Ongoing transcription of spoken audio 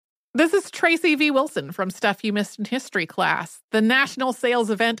This is Tracy V. Wilson from Stuff You Missed in History class. The national sales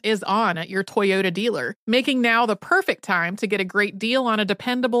event is on at your Toyota dealer, making now the perfect time to get a great deal on a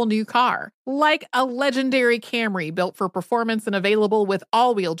dependable new car. Like a legendary Camry built for performance and available with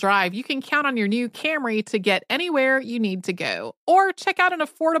all-wheel drive, you can count on your new Camry to get anywhere you need to go. Or check out an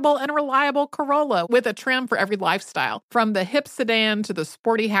affordable and reliable Corolla with a trim for every lifestyle. From the hip sedan to the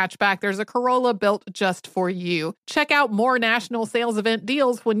sporty hatchback, there's a Corolla built just for you. Check out more national sales event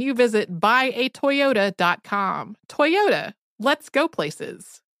deals when you visit buyatoyota.com. Toyota, let's go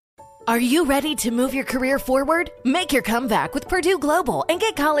places. Are you ready to move your career forward? Make your comeback with Purdue Global and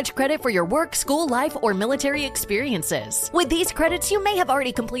get college credit for your work, school, life, or military experiences. With these credits, you may have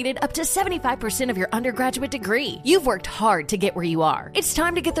already completed up to 75% of your undergraduate degree. You've worked hard to get where you are. It's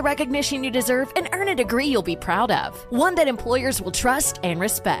time to get the recognition you deserve and earn a degree you'll be proud of. One that employers will trust and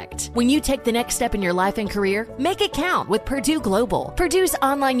respect. When you take the next step in your life and career, make it count with Purdue Global, Purdue's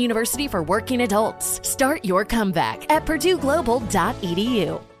online university for working adults. Start your comeback at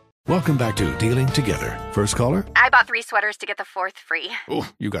purdueglobal.edu. Welcome back to Dealing Together. First caller? I bought 3 sweaters to get the 4th free. Oh,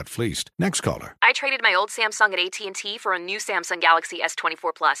 you got fleeced. Next caller? I traded my old Samsung at AT&T for a new Samsung Galaxy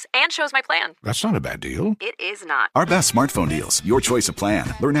S24 Plus and chose my plan. That's not a bad deal. It is not. Our best smartphone deals. Your choice of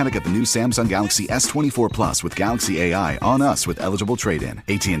plan. Learn how to get the new Samsung Galaxy S24 Plus with Galaxy AI on us with eligible trade-in.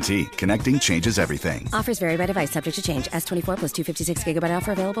 AT&T. Connecting changes everything. Offers vary by device. Subject to change. S24 plus 256 gigabyte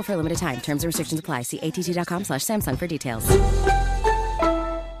offer available for a limited time. Terms and restrictions apply. See att.com/Samsung for details.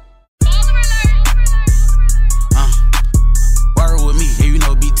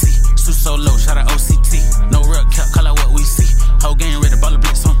 So low, shout out OCT. No real cap, call out what we see. Whole game ready, ball of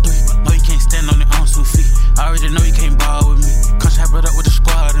blitz on 3. No, you can't stand on your own 2 feet. I already know you can't ball with me. Cause I brought up with the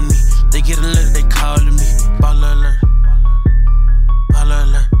squad of me. They get alert, they calling me. Ball alert. Ball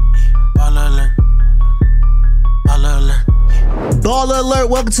alert. Ball alert. Ball alert. Baller Alert.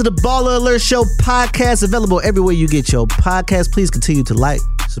 Welcome to the Baller Alert Show podcast, available everywhere you get your podcast. Please continue to like,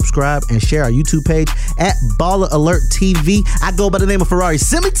 subscribe, and share our YouTube page at Baller Alert TV. I go by the name of Ferrari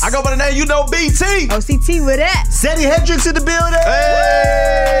Simmons. I go by the name, BT. OCT with that. Seddy Hendrix in the building.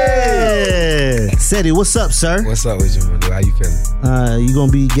 Hey! Seddy, what's up, sir? What's up with you, man? How you feeling? You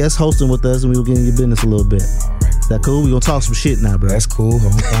gonna be guest hosting with us, and we will get in your business a little bit. All right. Is that cool? We gonna talk some shit now, bro. That's cool.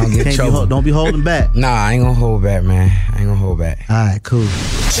 Don't be holding back. Nah, I ain't gonna hold back, man. I ain't gonna hold back. All right, cool.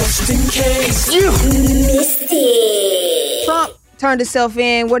 Just in case you missed it. Trump turned himself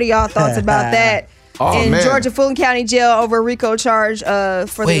in. What are y'all thoughts about that? Georgia Fulton County Jail over a RICO charge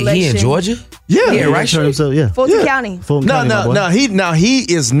for the election. He in Georgia? Yeah, right. Fulton County. No.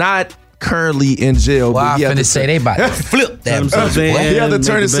 He is not currently in jail. Well, I'm finna say they about to flip that. He had to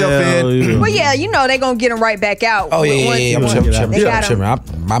turn himself in. Well, yeah, you know they gonna get him right back out. Oh yeah. I'm tripping. And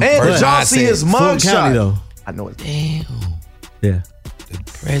did y'all see his mugshot? Though. I know it. Damn. Yeah. The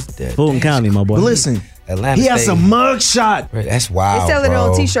president. Fulton County, my boy. But listen, Atlanta he has State. a mugshot. That's wild. They're selling it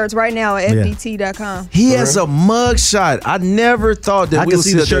bro. on T-shirts right now at FBT.com. He has a mugshot. I never thought that I can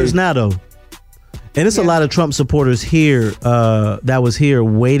see the shirts now, though. And it's a lot of Trump supporters here that was here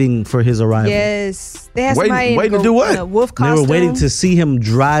waiting for his arrival. Yes. They had somebody waiting to do what? in a wolf costume. They were waiting to see him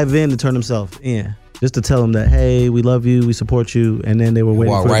drive in to turn himself in. Just to tell him that, hey, we love you, we support you. And then they were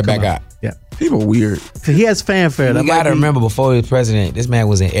waiting for him right to come back out. out. Yeah. People weird. So he has fanfare. You got to remember, before he was president, this man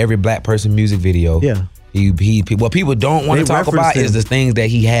was in every black person music video. Yeah. What people don't want to talk about is the things that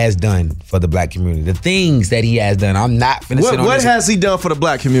he has done for the black community. The things that he has done. I'm not finna sit on What this. has he done for the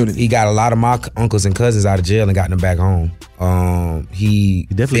black community? He got a lot of my uncles and cousins out of jail and got them back home. He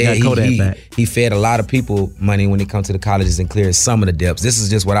definitely got Kodak back. He fed a lot of people money when it comes to the colleges and cleared some of the debts. This is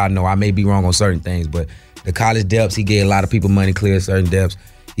just what I know. I may be wrong on certain things, but the college debts, he gave a lot of people money, cleared certain debts.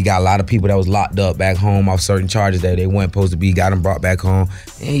 He got a lot of people that was locked up back home off certain charges that they weren't supposed to be, got them brought back home.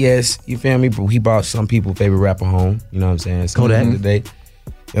 And yes, you feel me? He brought some people's favorite rapper home. You know what I'm saying? So Kodak. at the end of the day, you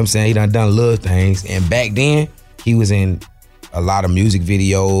know what I'm saying? He done little things. And back then, he was in a lot of music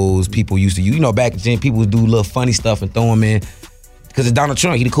videos. People used to, back then, people would do little funny stuff and throw him in. Because it's Donald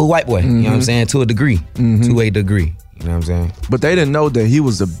Trump. He the cool white boy. You know what I'm saying? To a degree. To a degree. You know what I'm saying? But they didn't know that he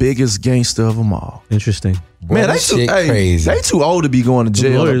was the biggest gangster of them all. Interesting. Boy, Man, crazy. They too old to be going to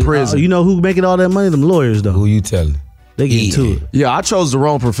jail or prison. You know who making all that money? Them lawyers, though. Who you telling? They get into it. Yeah, I chose the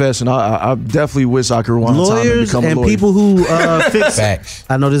wrong profession. I definitely wish I could rewind time and Lawyers become a and lawyer. people who fix. Facts.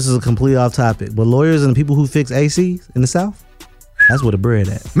 I know this is a complete off topic, but lawyers and people who fix ACs in the South, that's where the bread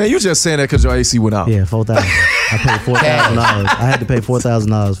at. Man, you just saying that because your AC went out. Yeah, $4,000. I paid $4,000. I had to pay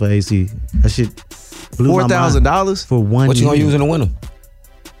 $4,000 for AC. That shit blew my mind. $4,000 for 1 year. What you gonna use in the winter?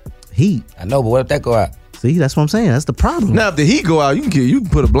 Heat. I know, but what if that go out? See, that's what I'm saying. That's the problem. Now, if the heat go out, you can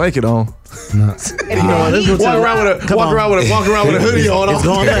put a blanket on. No. Walk around with a hoodie on. It's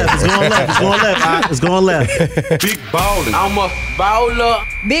going left. It's going left. It's going left. It's going left. Big ballin'. I'm a baller.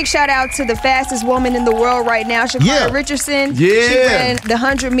 Big shout out to the fastest woman in the world right now, Shakira Richardson. Yeah. She ran the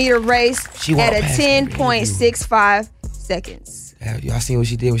 100-meter race at a 10.65 seconds. Y'all seen what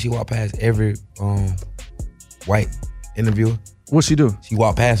she did when she walked past every white interviewer? What'd she do? She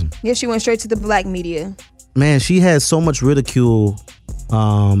walked past him. Yeah, she went straight to the black media. Man, she had so much ridicule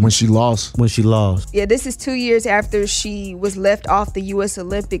when she lost. Yeah, this is 2 years after she was left off the U.S.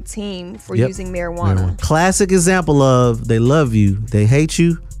 Olympic team for using marijuana. Classic example of they love you, they hate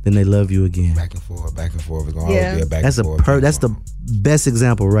you, then they love you again. Back and forth. It's going Yeah. always be a back That's and forth. That's the best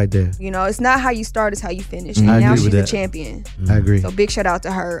example right there. You know, it's not how you start, it's how you finish. And I now agree she's with a that. champion. I agree. So big shout out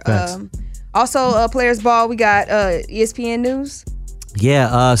to her. Facts. Also, Players Ball, we got ESPN News.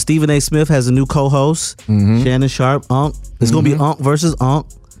 Yeah, Stephen A. Smith has a new co-host, Shannon Sharp, Unc. It's going to be Unc versus Unc.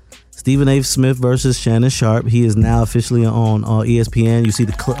 Stephen A. Smith versus Shannon Sharp. He is now officially on ESPN. You see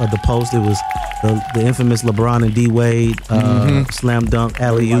the post. It was the infamous LeBron and D Wade slam dunk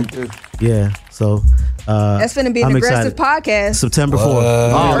alley-oop. Yeah, so That's going to be an aggressive podcast. September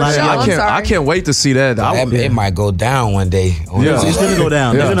 4th. I can't wait to see that. It might go down one day. It's going to go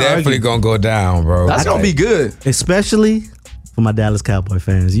down. It's definitely going to go down, bro. That's going to be good. Especially for my Dallas Cowboy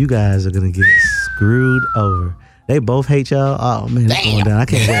fans. You guys are going to get screwed over. They both hate y'all. Oh, man, it's going down. I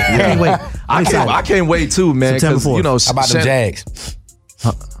can't wait. I can't wait too, man. September 4th. You know, how about the Jags?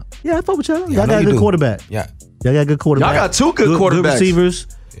 Yeah, I fuck with y'all. Y'all got a good quarterback. Yeah. Y'all got a good quarterback. Y'all got two good quarterbacks. Good receivers.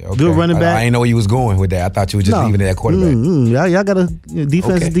 Okay. Good running back. I didn't know where you was going with that. I thought you were just leaving it at quarterback. Y'all got a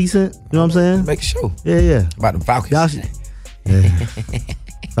defense is decent. You know what I'm saying? Make a show. Yeah. About the Falcons.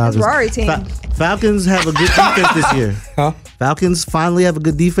 Falcons. Rory team. Falcons have a good defense this year. Huh? Falcons finally have a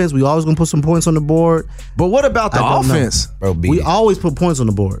good defense. We always gonna put some points on the board. But what about the offense? Bro, we always put points on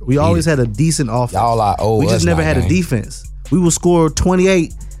the board. We always had a decent offense. Y'all are old. We just never had a defense. We would score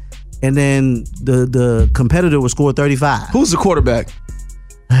 28, and then the competitor would score 35. Who's the quarterback?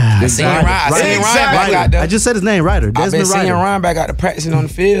 I seen Ryan back out there. I just said his name, Ryder. I've been Desmond seeing Ryder. Ryan back out there practicing on the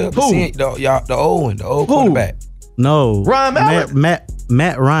field. Who? The old quarterback. No. Ryan Mallett?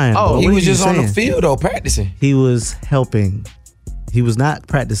 Matt Ryan. Oh, he was just on the field though, practicing. He was helping. He was not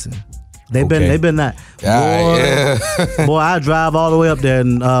practicing. They've been not. Boy, I drive all the way up there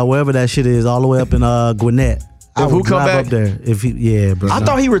and wherever that shit is, all the way up in Gwinnett. I Who would come drive back? up there if he, bro. I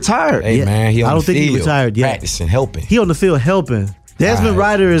thought he retired. Hey man, he on I don't the think field, he retired yet. practicing, helping. He on the field helping. Desmond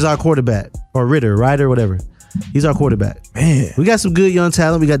Ryder is our quarterback, or Ryder, whatever. He's our quarterback. Man, we got some good young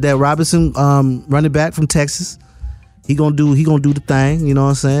talent. We got that Robinson, running back from Texas. He gonna do the thing. You know what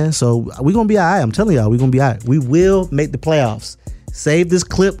I'm saying? So we gonna be all right. I'm telling y'all, we gonna be all right. We will make the playoffs. Save this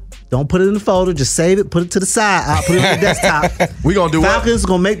clip. Don't put it in the folder. Just save it. Put it to the side. I'll put it on the desktop. We gonna do Falcons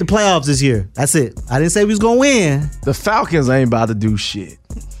gonna make the playoffs this year. That's it. I didn't say we was gonna win. The Falcons ain't about to do shit.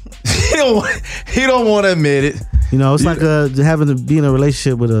 He don't want to admit it. You know, it's like having to be in a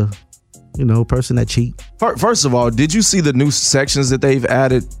relationship with a person that cheat. First of all, did you see the new sections that they've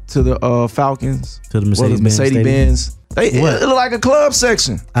added to the Falcons? To the Mercedes-Benz. It look like a club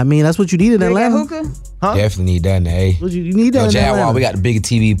section. I mean, that's what you need in Atlanta. Huh? Definitely need that in the A. You need that in Jaguar, Atlanta. we got the bigger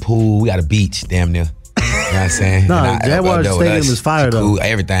TV pool. We got a beach, damn near. You know what I'm saying? No, Jaguar Stadium is fire though. Cool,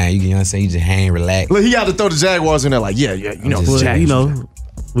 everything. You know what I'm saying? You just hang, relax. Look, he got to throw the Jaguars in there like, yeah, you know, the Jaguars.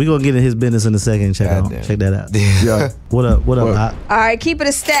 We gonna get in his business in a second and check that out. Yeah. What up? All right, keep it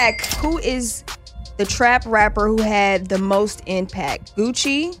a stack. Who is the trap rapper who had the most impact?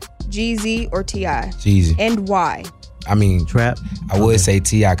 Gucci, Jeezy, or T.I.? Jeezy. And why? I mean, trap. I would say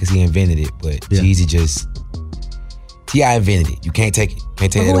T.I. because he invented it, but Jeezy just T.I. invented it. You can't take it.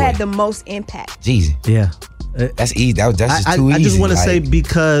 Can't take it Who away. had the most impact? Jeezy. Yeah. That's easy. That's just too easy. I just want to like, say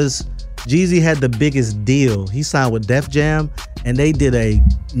because Jeezy had the biggest deal. He signed with Def Jam, and they did a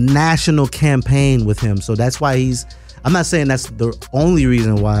national campaign with him. So that's why I'm not saying that's the only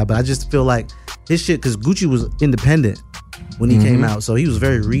reason why, but I just feel like his shit, because Gucci was independent when he came out. So he was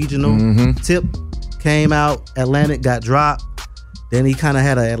very regional. Tip came out, Atlantic got dropped. Then he kind of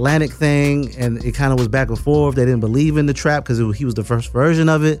had an Atlantic thing, and it kind of was back and forth. They didn't believe in the trap because he was the first version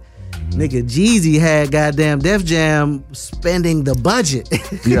of it. Nigga, Jeezy had goddamn Def Jam spending the budget.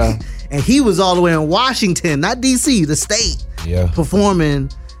 Yeah. And he was all the way in Washington, not DC, the state, performing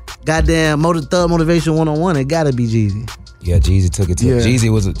goddamn Thug Motivation 101. It gotta be Jeezy. Yeah, Jeezy took it.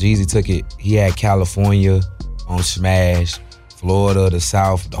 Jeezy took it. He had California on Smash, Florida, the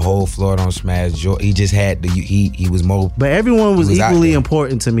South, the whole Florida on Smash. He just had he was more. But everyone was equally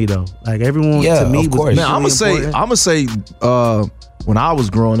important to me though. Like everyone to me was. Man, I'm gonna say when I was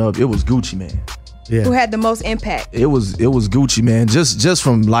growing up, it was Gucci, man. Who had the most impact? It was Gucci, man. Just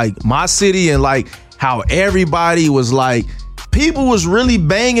from like my city and like how everybody was like, people was really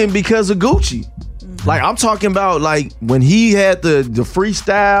banging because of Gucci. Like I'm talking about like when he had the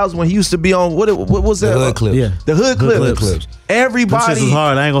freestyles, when he used to be on what was that? The Hood Clips. Yeah. The Hood Clips. Everybody was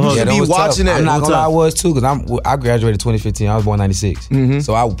hard. I ain't gonna hold you. That Be was watching tough. that. I'm not gonna lie, I was too, because I graduated 2015. I was born 96.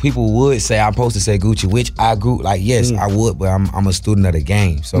 So people would say I'm supposed to say Gucci, which I grew like yes, I would, but I'm a student of the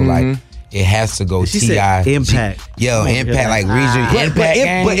game. So like it has to go T.I. Impact. Impact, like region Impact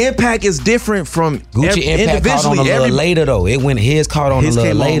game. But Impact is different from Gucci Impact caught on a little later though. It went his caught on a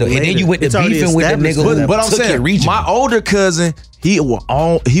little later. And then you went to beefing with the nigga who I'm took saying, it regional. my older cousin, he will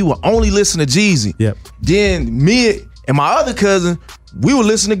only listen to Jeezy. Yep. Then me and my other cousin, we would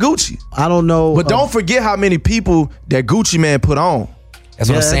listen to Gucci. I don't know. But don't forget how many people that Gucci Man put on. That's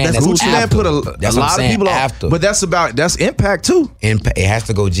what I'm saying. That's Gucci Man put a lot of people after. on. But that's Impact too. Impact, it has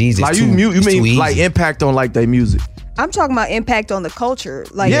to go Jeezy. Like you mean like Impact on like their music. I'm talking about impact on the culture.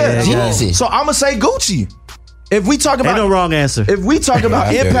 Like Jeezy. So I'm gonna say Gucci. If we talk about ain't no wrong answer. If we talk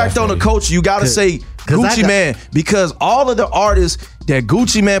about impact on the culture, you gotta say Gucci Man, because all of the artists that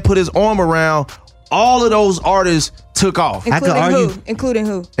Gucci Man put his arm around, all of those artists took off. Including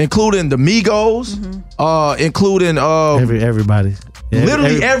who? Including the Migos, including everybody.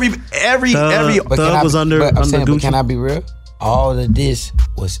 Literally every Thug was under Gucci. Gucci. Can I be real? All of this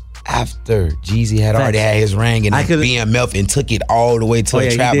was after Jeezy had already had his ring and BMF and took it all the way to a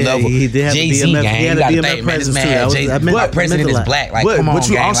trap level. He did have Jay-Z BMF. gang. He had a BMF presence too. My president is black. Like, come on, but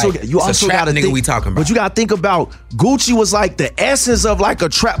you gang. also Like, you it's also a trap gotta nigga think, we talking about. But you gotta think about Gucci was like the essence of like a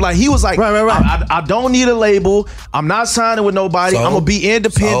trap. Like he was like, right. I don't need a label. I'm not signing with nobody. I'm gonna be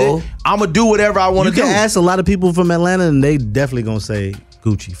independent. I'm gonna do whatever I want to do. You can ask a lot of people from Atlanta, and they definitely gonna say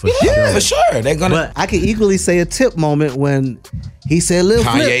Gucci for sure. Yeah, for sure. They're gonna. But I can equally say a tip moment when he said, "Lil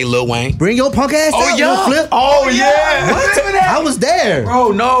Kanye, Flip, Lil Wayne, bring your punk ass out, Lil Flip." Oh yeah. I was there,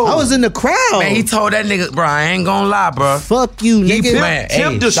 bro. No, I was in the crowd. Man, he told that nigga, bro, I ain't gonna lie, bro. Fuck you, nigga.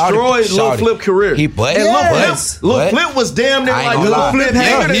 Tim destroyed Lil Flip career. Lil Flip was damn near like Lil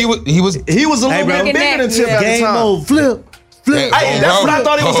Flip. He was a little bit bigger than Tim at the Game time. mode, Flip. That's what I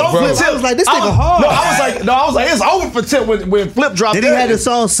thought it was over for Tip. I was like, this nigga hard. I was like, it's over for Tip when Flip dropped. Then he had the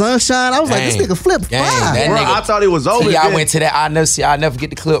song Sunshine. I was like, this nigga Flip fire. I thought it was over. T.I. went to that. I'll never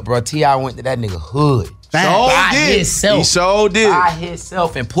forget the clip, bro. T.I. went to that nigga hood. By himself. He sure did. By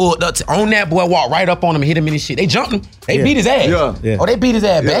himself and pulled up on that boy, walked right up on him and hit him in his shit. They jumped him. They beat his ass. Yeah. Oh, they beat his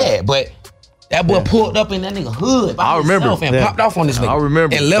ass bad, but that boy pulled up in that nigga hood by himself and popped off on this nigga. I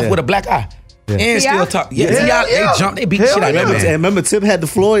remember. And left with a black eye. And still talk. They jumped, they beat the shit out of him. And remember, Tip had the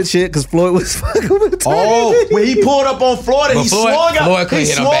Floyd shit because Floyd was fucking with Tip. Oh, when he pulled up on Floyd, he swung out. Floyd couldn't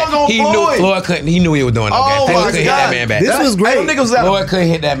hit him back. He knew he was doing oh okay. Floyd couldn't hit that man back. This was great. Floyd couldn't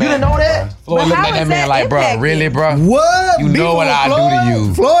hit that man. You didn't know that? Floyd looked at that man like, bro, really, bro? What? You know what I do to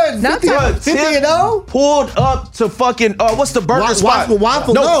you. Floyd, 50 and 0? Pulled up to fucking, what's the burger spot?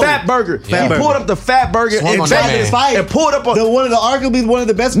 Waffle, no, Fat Burger. He pulled up the Fat Burger and pulled up on arguably one of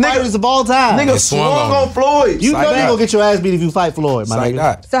the best fighters of all time. Nigga swung on Floyd. You know you gonna get your ass beat if you fight Floyd, my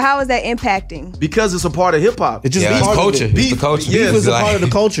nigga. So how is that impacting? Because it's a part of hip hop. It's just it's culture. It's the culture. Beef is a part of the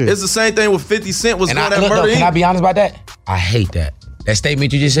culture. It's the same thing with 50 Cent was going at Murder Inc. Can I be honest about that? I hate that. That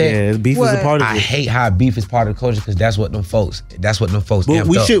statement you just said. Yeah, beef is a part of it. I hate how beef is part of the culture because that's what them folks. But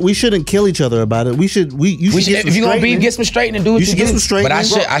we shouldn't kill each other about it. You should if you gonna beef, get some straight and do what you get some straight. But I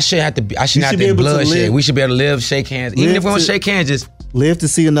shouldn't have to be bloodshed. We should be able to live, shake hands. Even if we don't shake hands, just live to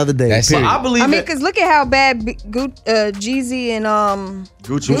see another day. That's it. I believe. I mean, because look at how bad Jeezy and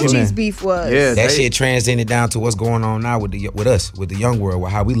Gucci's beef was. Yeah, that shit transcended down to what's going on now with us, with the young world,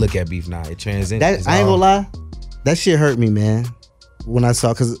 with how we look at beef now. It transcended. I ain't gonna lie, that shit hurt me, man. When I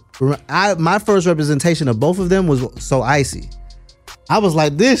saw, because my first representation of both of them was So Icy. I was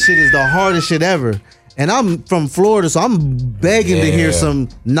like, this shit is the hardest shit ever. And I'm from Florida, so I'm begging to hear some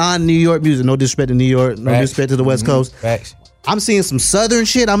non-New York music. No disrespect to New York, no disrespect to the West Coast. Facts. I'm seeing some Southern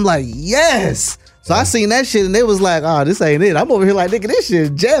shit. I'm like, yes. So I seen that shit and they was like, oh, this ain't it. I'm over here like, nigga, this shit is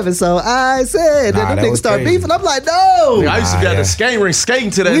jamming. So I said, then the niggas start beefing. I'm like, no. I used to be at the skating rink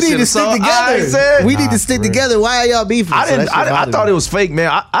skating to that shit. We need to stick together. We need to stick together. Why are y'all beefing? I thought it was fake,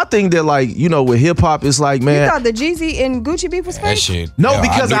 man. I think that, like, you know, with hip hop, it's like, man. You thought the Jeezy and Gucci beef was fake? That shit. No,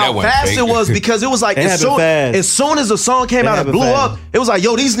 because how fast it was. Because it was like, as soon as the song came out and blew up, it was like,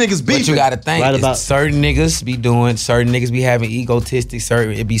 yo, these niggas beefing. But you gotta think, certain niggas be having egotistic,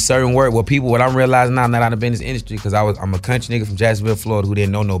 it be certain work. What I'm realizing now that I've been in this industry, because I'm a country nigga from Jacksonville, Florida, who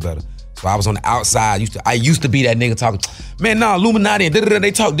didn't know no better. So I was on the outside. I used to be that nigga talking, man, nah, Illuminati, and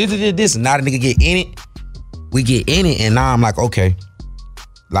they talk this, and now the nigga get in it. We get in it, and now I'm like, okay,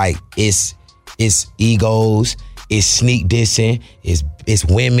 like it's It's egos. It's sneak dissing. It's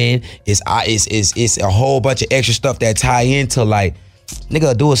women. It's a whole bunch of extra stuff that tie into like,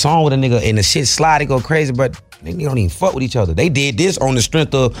 nigga do a song with a nigga and the shit slide, it go crazy, but nigga don't even fuck with each other. They did this on the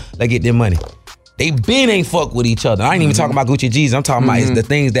strength of they get their money. They been ain't fuck with each other. I ain't even talking about Gucci G's. I'm talking about it's the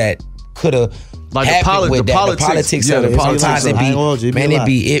things that could have like happened with the that. politics. The politics of it. Man, it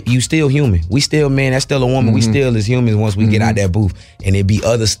be it. You still human. We still, man, that's still a woman. We still is humans once we get out that booth. And it be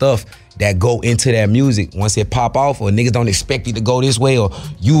other stuff that go into that music once it pop off, or niggas don't expect you to go this way, or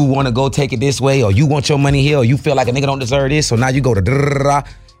you want to go take it this way, or you want your money here, or you feel like a nigga don't deserve this, so now you go to da-da-da-da,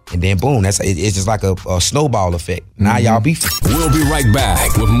 and then boom, it's just like a snowball effect. Now y'all beef. We'll be right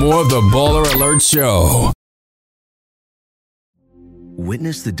back with more of the Baller Alert Show.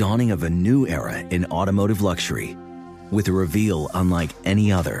 Witness the dawning of a new era in automotive luxury with a reveal unlike any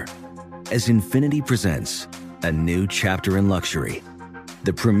other as Infiniti presents a new chapter in luxury,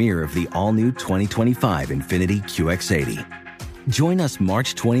 the premiere of the all-new 2025 Infiniti QX80. Join us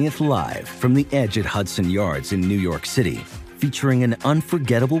March 20th live from the Edge at Hudson Yards in New York City, featuring an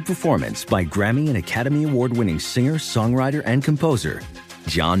unforgettable performance by Grammy and Academy Award-winning singer, songwriter, and composer,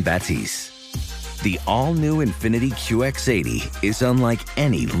 Jon Batiste. The all-new Infiniti QX80 is unlike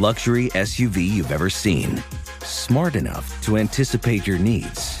any luxury SUV you've ever seen. Smart enough to anticipate your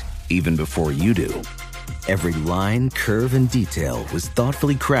needs, even before you do. Every line, curve, and detail was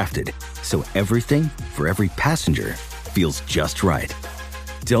thoughtfully crafted, so everything for every passenger feels just right.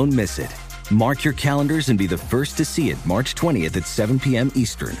 Don't miss it. Mark your calendars and be the first to see it March 20th at 7 p.m.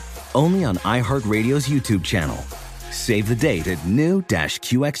 Eastern, only on iHeartRadio's YouTube channel. Save the date at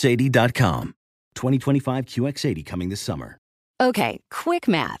new-QX80.com. 2025 QX80 coming this summer. Okay, quick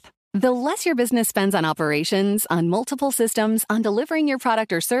math. The less your business spends on operations, on multiple systems, on delivering your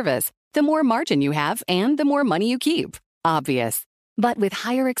product or service, the more margin you have and the more money you keep. Obvious. But with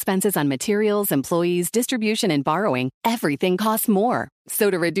higher expenses on materials, employees, distribution, and borrowing, everything costs more.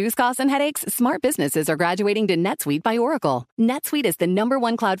 So to reduce costs and headaches, smart businesses are graduating to NetSuite by Oracle. NetSuite is the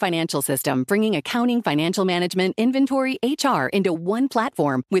 #1 cloud financial system, bringing accounting, financial management, inventory, HR into one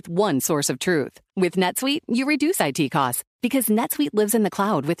platform with one source of truth. With NetSuite, you reduce IT costs because NetSuite lives in the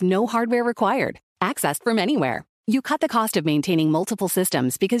cloud with no hardware required, accessed from anywhere. You cut the cost of maintaining multiple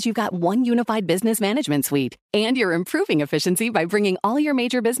systems because you've got one unified business management suite. And you're improving efficiency by bringing all your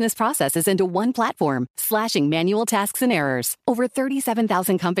major business processes into one platform, slashing manual tasks and errors. Over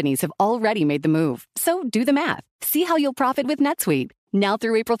 37,000 companies have already made the move. So do the math. See how you'll profit with NetSuite. Now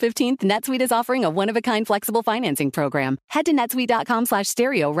through April 15th, NetSuite is offering a one-of-a-kind flexible financing program. Head to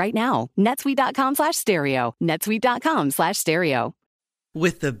netsuite.com/stereo right now. netsuite.com/stereo. netsuite.com/stereo.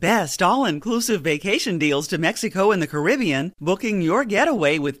 With the best all-inclusive vacation deals to Mexico and the Caribbean, booking your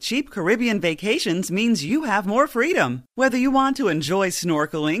getaway with Cheap Caribbean Vacations means you have more freedom. Whether you want to enjoy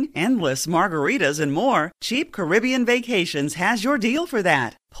snorkeling, endless margaritas, and more, Cheap Caribbean Vacations has your deal for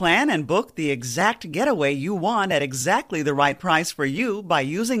that. Plan and book the exact getaway you want at exactly the right price for you by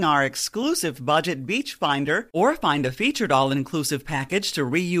using our exclusive budget beach finder, or find a featured all-inclusive package to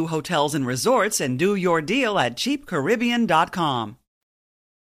Riu Hotels and Resorts and do your deal at cheapcaribbean.com.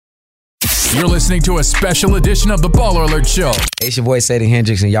 You're listening to a special edition of the Baller Alert Show. It's your boy Seddy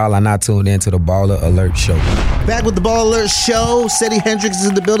Hendrix, and y'all are not tuned in to the Baller Alert Show. Back with the Baller Alert Show. Seddy Hendrix is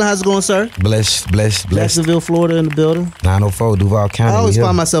in the building. How's it going, sir? Bless. Jacksonville, Florida in the building. 904 Duval County. I always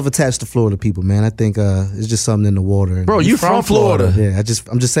find myself attached to Florida people, man. I think it's just something in the water. Bro, you from Florida? Yeah,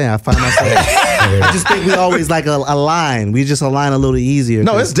 I'm just saying. I find myself. I just think we always like a line. We just align a little easier.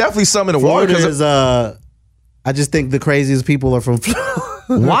 No, it's definitely something in the water. I just think the craziest people are from Florida.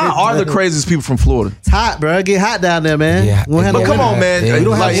 Why are the craziest people from Florida? It's hot, bro. It get hot down there, man. Yeah. But come on, man. We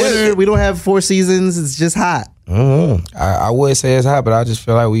don't have winter. We don't have 4 seasons. It's just hot. I would say it's hot, but I just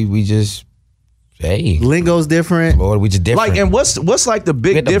feel like we just, hey. Lingo's different. Lord, we just different. Like, and what's like the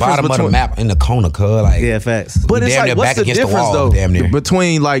big at the difference bottom between of the map in the corner, cuz? Like, yeah, facts. But it's like, what's the difference though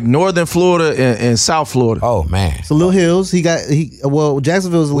between like northern Florida and South Florida? Oh man, it's a little hills.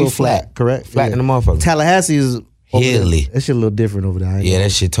 Jacksonville's a little flat, correct? Flat in the motherfucker. Tallahassee is hilly. That shit a little different over there. Yeah,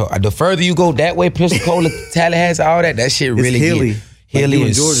 that shit. The further you go that way, Pensacola, Tallahassee, all that shit really hilly. Hilly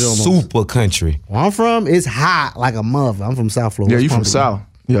and super country. Where I'm from, it's hot like a mother. I'm from South Florida. Yeah, you from South.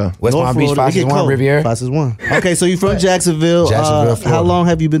 Yeah. West Palm Beach, 561, Riviera. 561. Okay, so you from Jacksonville. Florida. How long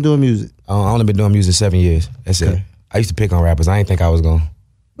have you been doing music? I only been doing music 7 years. That's it. I used to pick on rappers. I didn't think I was going.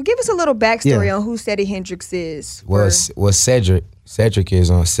 Well, give us a little backstory on who Seddy Hendrix is. Well, Cedric is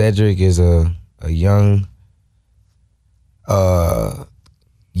a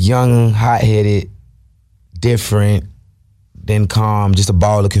young, hot-headed, different, then calm, just a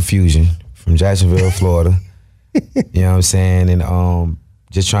ball of confusion from Jacksonville, Florida. You know what I'm saying? And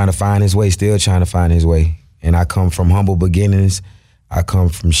just trying to find his way, still trying to find his way. And I come from humble beginnings. I come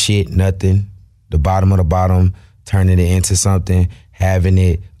from shit, nothing, the bottom of the bottom, turning it into something, having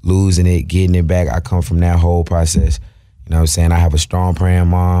it, losing it, getting it back. I come from that whole process. You know what I'm saying? I have a strong praying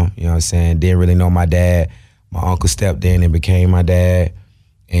mom, you know what I'm saying? Didn't really know my dad. My uncle stepped in and became my dad.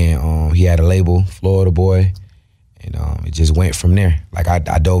 And he had a label, Florida Boy. And it just went from there. Like I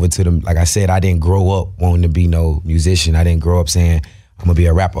dove into them. Like I said, I didn't grow up wanting to be no musician. I didn't grow up saying, I'm gonna be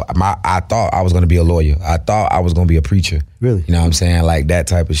a rapper. I thought I was gonna be a lawyer. I thought I was gonna be a preacher. Really? You know what I'm saying? Like that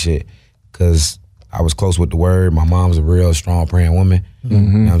type of shit. Cause I was close with the word. My mom's a real strong praying woman. Mm-hmm. You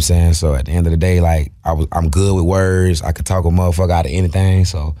know what I'm saying? So at the end of the day, like I'm good with words. I could talk a motherfucker out of anything.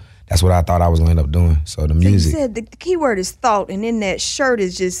 So that's what I thought I was gonna end up doing. So the music. So you said the key word is thought, and then that shirt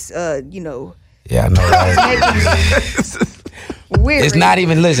is just Yeah, I know. Right? Weird. It's not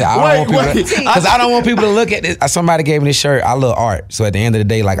even, listen, I don't want people to look at this. Somebody gave me this shirt. I love art. So at the end of the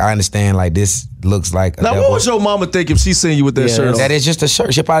day, like, I understand, like, this looks like a Now, devil. what would your mama think if she seen you with that shirt on? That is just a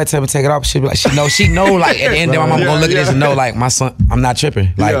shirt. She'll probably tell me to take it off. She'll be like, she know, like, at the end of the day, my mama gonna look at this and know, like, my son, I'm not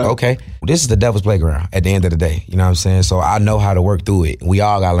tripping. Like, okay, this is the devil's playground at the end of the day. You know what I'm saying? So I know how to work through it. We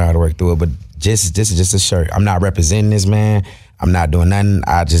all gotta learn how to work through it. But this is just a shirt. I'm not representing this man. I'm not doing nothing.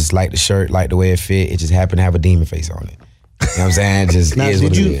 I just like the shirt, like the way it fit. It just happened to have a demon face on it. You know what I'm saying? Just now, is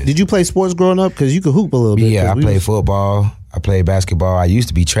what it is. Did you play sports growing up? Because you could hoop a little bit. Yeah, I played football. I played basketball. I used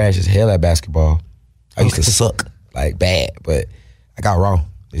to be trash as hell at basketball. I used to suck, like bad, but I got raw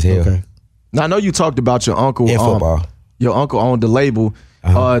as hell. Okay. Now, I know you talked about your uncle. In football. Your uncle owned the label.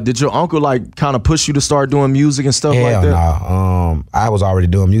 Did your uncle like kind of push you to start doing music and stuff like that? Nah. I was already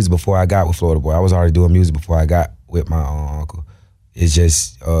doing music before I got with Florida Boy. I was already doing music before I got with my uncle. It's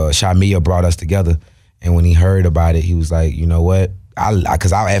just Shamia brought us together. And when he heard about it, he was like, you know what?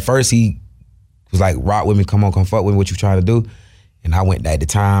 Because at first he was like, rock with me, come fuck with me, what you trying to do? And I went, at the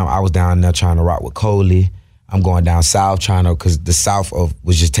time, I was down there trying to rock with Coley. I'm going down south trying to, because the south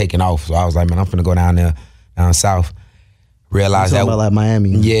was just taking off. So I was like, man, I'm finna go down south. Realized that. About like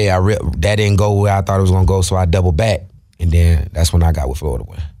Miami. Yeah, that didn't go where I thought it was gonna go, so I doubled back. And then that's when I got with Florida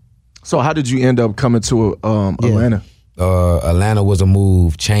Boy. So how did you end up coming to Atlanta? Atlanta was a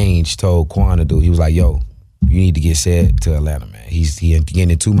move Change told Quan to do. He was like, yo, you need to get Sed to Atlanta, man. He getting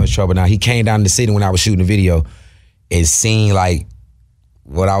in too much trouble now. He came down to the city when I was shooting the video and seen like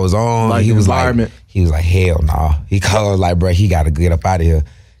what I was on. Like he was environment. He was like, hell no. Nah. He called like, bro, he gotta get up out of here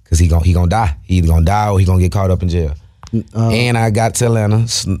because he gonna die. He either gonna die or he gonna get caught up in jail. And I got to Atlanta,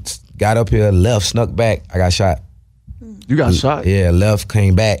 got up here, left, snuck back. I got shot. You got shot? Yeah, left,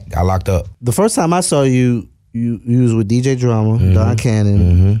 came back, got locked up. The first time I saw you was with DJ Drama, Don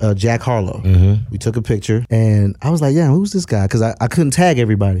Cannon, Jack Harlow. We took a picture, and I was like, yeah, who's this guy? Because I couldn't tag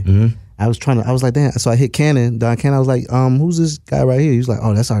everybody. I was like, damn. So I hit Don Cannon. I was like, who's this guy right here? He was like,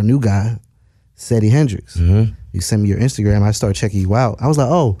 oh, that's our new guy, Seddy Hendrix. You sent me your Instagram. I started checking you out. I was like,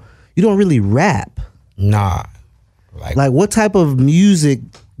 oh, you don't really rap. Nah. Like what type of music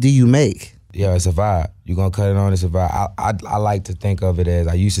do you make? Yeah, it's a vibe. You gonna cut it on, it's a vibe. I like to think of it as,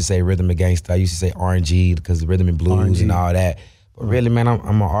 I used to say rhythm and gangsta. I used to say R&G because rhythm and blues R&G. And all that. But really, man, I'm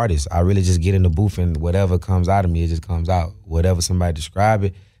an artist. I really just get in the booth and whatever comes out of me, it just comes out. Whatever somebody describe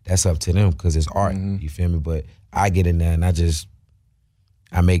it, that's up to them because it's art. You feel me? But I get in there and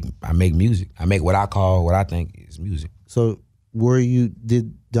I make music. I make what I think is music. So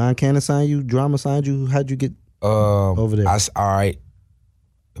did Don Cannon sign you? Drama signed you? How'd you get over there? All right.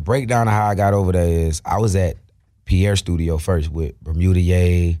 The breakdown of how I got over there is I was at Pierre Studio first with Bermuda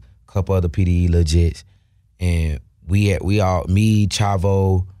Ye, a couple other PDE legits, and we all, me,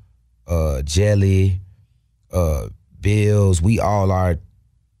 Chavo, Jelly, Bills, we all are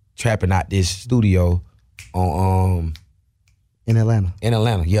trapping out this studio on in Atlanta. In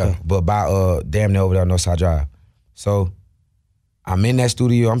Atlanta, yeah. Okay. But by damn near over there on Northside Drive. So I'm in that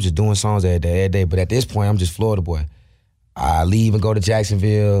studio, I'm just doing songs every day. But at this point, I'm just Florida Boy. I leave and go to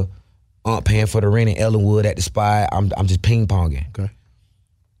Jacksonville, paying for the rent in Ellenwood at the spot. I'm just ping-ponging. Okay.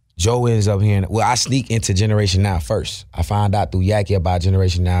 Joe ends up hearing, I sneak into Generation Now first. I found out through Yaki about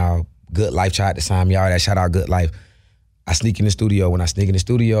Generation Now. Good Life tried to sign me all that. Shout out Good Life. I sneak in the studio. When I sneak in the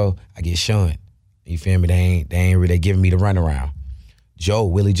studio, I get shunned. You feel me? They ain't really giving me the runaround.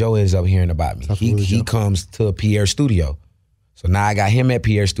 Willie Joe ends up hearing about me. He comes to Pierre Studio. So now I got him at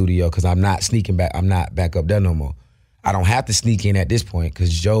Pierre Studio because I'm not sneaking back. I'm not back up there no more. I don't have to sneak in at this point because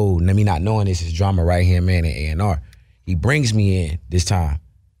Joe, me not knowing this, is drama right here, man, at A&R. He brings me in this time.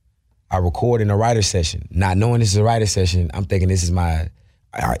 I record in a writer session. Not knowing this is a writer session, I'm thinking this is all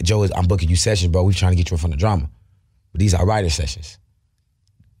right, Joe, I'm booking you sessions, bro. We trying to get you in front of drama. But these are writer sessions.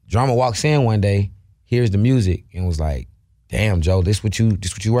 Drama walks in one day, hears the music, and was like, damn, Joe, this what you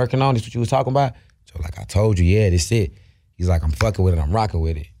working on? This what you was talking about? Joe, like, I told you, yeah, this it. He's like, I'm fucking with it, I'm rocking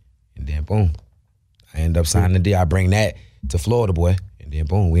with it. And then boom, I end up signing the deal. I bring that to Florida, boy. And then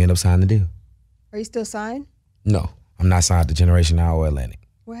boom, we end up signing the deal. Are you still signed? No, I'm not signed to Generation Now or Atlantic.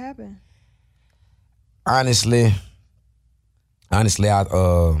 What happened? Honestly, I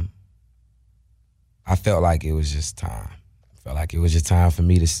felt like it was just time. I felt like it was just time for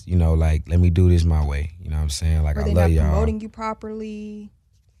me to, you know, like, let me do this my way. You know what I'm saying? Like, Were I they love not y'all. promoting you properly?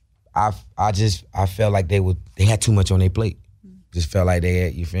 I felt like they had too much on their plate. Just felt like they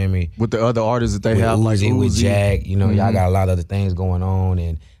had, you feel me? With the other artists that they have, Uzi, like Uzi. with Jack, you know, y'all got a lot of other things going on,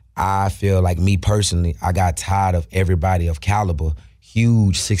 and I feel like, me personally, I got tired of everybody of caliber,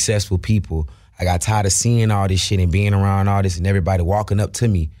 huge, successful people. I got tired of seeing all this shit and being around all this and everybody walking up to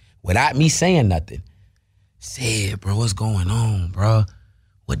me without me saying nothing. Said, bro, what's going on, bro?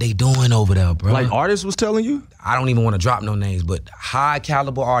 What they doing over there, bro? Like artists was telling you? I don't even want to drop no names, but high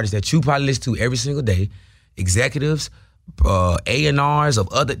caliber artists that you probably listen to every single day, executives, A&Rs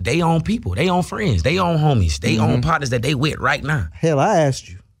of other, they own people, they own friends, they own homies, they own partners that they with right now. Hell, I asked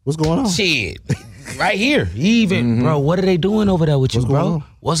you, what's going on? Shit, right here. Even, bro, what are they doing over there with you, bro?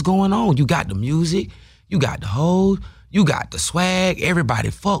 What's going on? You got the music, you got the hoes, you got the swag, everybody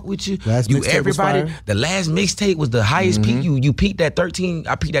fuck with you. The last mixtape was the highest peak. You peaked at 13,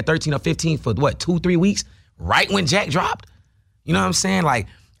 I peaked at 13 or 15 for what, 2-3 weeks? Right when Jack dropped? You know what I'm saying? Like,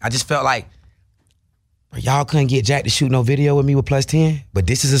 I just felt like, y'all couldn't get Jack to shoot no video with me with Plus 10, but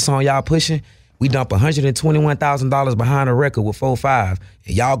this is a song y'all pushing. We dump $121,000 behind a record with 4-5,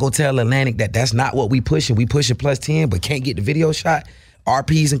 and y'all go tell Atlantic that that's not what we pushing. We pushing Plus 10, but can't get the video shot.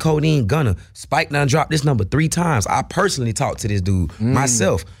 RPs and Codeine Gunna. Spike done dropped this number 3 times. I personally talked to this dude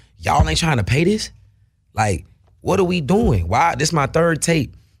myself. Y'all ain't trying to pay this? Like, what are we doing? Why? This my 3rd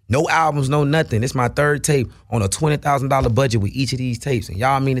tape. No albums, no nothing. This my 3rd tape on a $20,000 budget with each of these tapes. And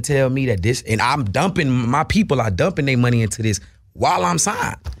y'all mean to tell me that this, and I'm dumping, my people are dumping their money into this while I'm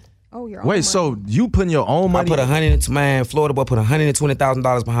signed. Oh, your Wait, so you putting your own money? Florida boy put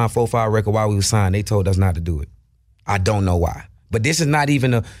 $120,000 behind 4-5 record while we was signed. They told us not to do it. I don't know why. But this is not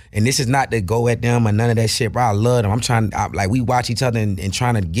even and this is not to go at them or none of that shit, bro. I love them. Like, we watch each other and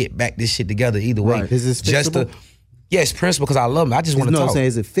trying to get back this shit together either way. Right. Is this fixable? Yes, principle, because I love them. I just want to talk. I'm saying,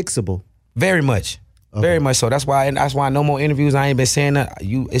 is it fixable? Very much. Okay. Very much so. That's why no more interviews. I ain't been saying that.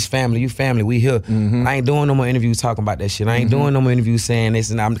 It's family. You family. We here. I ain't doing no more interviews talking about that shit. I ain't doing no more interviews saying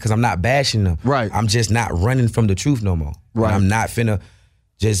this, and because I'm not bashing them. Right. I'm just not running from the truth no more. Right. I'm not finna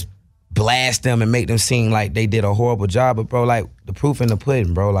just blast them and make them seem like they did a horrible job. But bro, like, the proof in the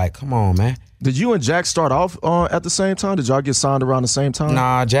pudding, bro. Like, come on, man. Did you and Jack start off at the same time? Did y'all get signed around the same time?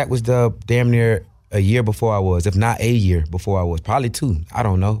 Nah, Jack was damn near a year before I was, if not a year before I was. Probably 2. I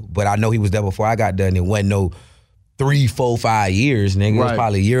don't know. But I know he was there before I got there, and it wasn't no 3, 4, 5 years, nigga. It was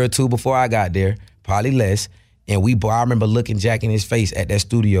probably a year or 2 before I got there, probably less. And I remember looking Jack in his face at that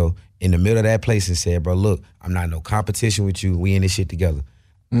studio in the middle of that place and said, bro, look, I'm not in no competition with you. We in this shit together.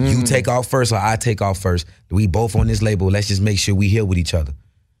 You take off first or I take off first. We both on this label. Let's just make sure we here with each other.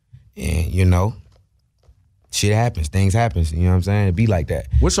 And, you know, shit happens. Things happen. You know what I'm saying? It be like that.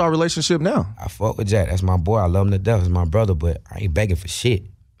 What's our relationship now? I fuck with Jack. That's my boy. I love him to death. He's my brother, but I ain't begging for shit.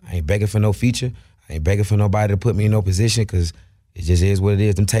 I ain't begging for no feature. I ain't begging for nobody to put me in no position, because it just is what it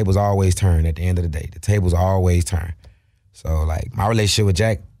is. Them tables always turn at the end of the day. The tables always turn. So, like, my relationship with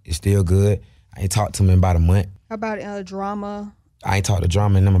Jack is still good. I ain't talked to him in about a month. How about drama? I ain't talked to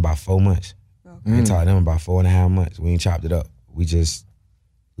Drama in them about 4 months. Okay. I ain't talked to them about 4.5 months. We ain't chopped it up. We just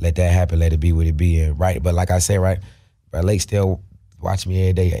let that happen, let it be what it be. And but like I say, right, Brad Lake still watch me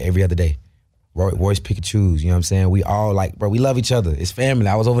every day, every other day. Royce pick and choose, you know what I'm saying? We all like, bro, we love each other. It's family.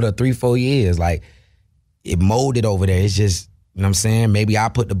 I was over there 3-4 years. Like, it molded over there. It's just, you know what I'm saying? Maybe I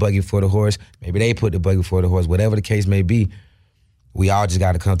put the buggy before the horse. Maybe they put the buggy before the horse. Whatever the case may be, we all just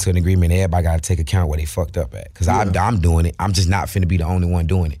got to come to an agreement. Everybody got to take account where they fucked up at. Because I'm doing it. I'm just not finna be the only one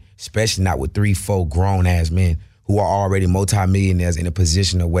doing it. Especially not with 3-4 grown-ass men who are already multimillionaires in a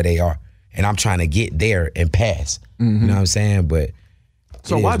position of where they are. And I'm trying to get there and pass. You know what I'm saying? But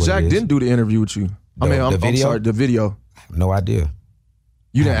so why Jack didn't do the interview with you? I'm sorry, the video. I have no idea.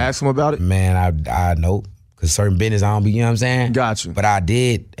 You didn't ask him about it? Man, I know. Because certain business I don't be, you know what I'm saying? Gotcha. But I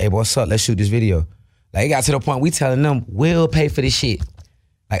did, hey, what's up? Let's shoot this video. Like, it got to the point we telling them, we'll pay for this shit.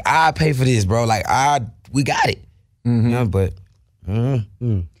 Like, I pay for this, bro. Like, we got it. You know, but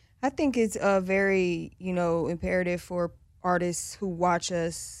I think it's very, imperative for artists who watch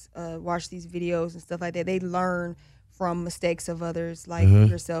us, watch these videos and stuff like that. They learn from mistakes of others like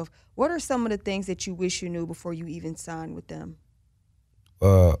yourself. What are some of the things that you wish you knew before you even signed with them?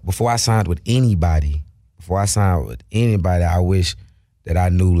 Before I signed with anybody, before I sign with anybody, I wish that I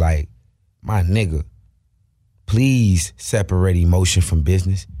knew, like, my nigga, please separate emotion from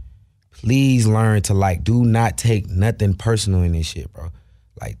business. Please learn to, like, do not take nothing personal in this shit, bro.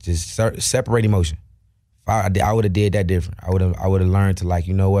 Like, just separate emotion. If I would have did that different. I would have learned to, like,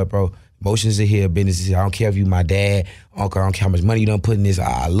 you know what, bro? Emotions are here, business is here. I don't care if you my dad, uncle, I don't care how much money you done put in this.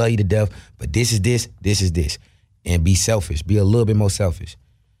 I love you to death, but this is this is this. And be selfish. Be a little bit more selfish.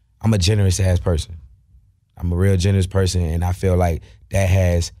 I'm a generous ass person. I'm a real generous person, and I feel like that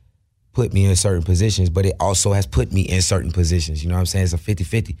has put me in certain positions, but it also has put me in certain positions. You know what I'm saying? It's a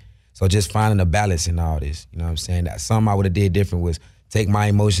 50-50. So just finding a balance in all this. You know what I'm saying? That something I would have did different was take my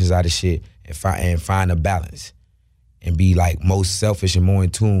emotions out of shit and find a balance. And be like most selfish and more in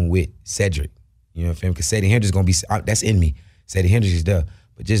tune with Cedric. You know what I'm saying? Because Seddy Hendrix gonna be, that's in me. Seddy Hendrix is there.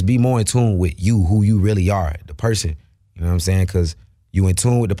 But just be more in tune with you, who you really are, the person. You know what I'm saying? Because you in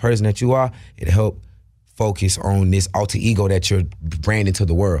tune with the person that you are, it'll help focus on this alter ego that you're branding to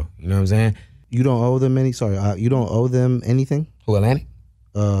the world. You know what I'm saying? You don't owe them you don't owe them anything? Who, Atlantic?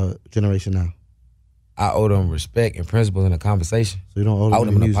 Generation Now. I owe them respect and principles in a conversation. So you don't owe them I owe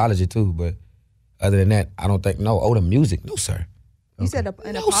them an music. apology too, but other than that, I don't think, owe them music. No, sir. You said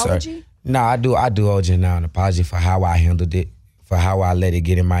an apology? Sir. No, I do owe Jen Now an apology for how I handled it, for how I let it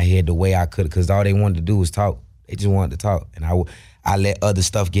get in my head the way I could, because all they wanted to do was talk. They just wanted to talk. And I let other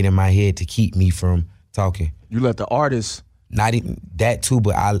stuff get in my head to keep me from talking. You let the artists... Not even that too,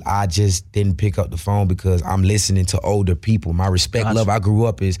 but I just didn't pick up the phone because I'm listening to older people. My respect, love, I grew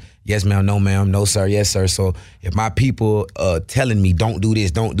up is yes ma'am, no sir, yes sir. So if my people telling me don't do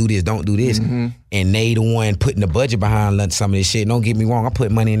this, don't do this, don't do this, and they the one putting the budget behind some of this shit, don't get me wrong, I put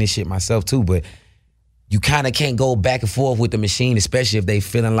money in this shit myself too, but you kind of can't go back and forth with the machine, especially if they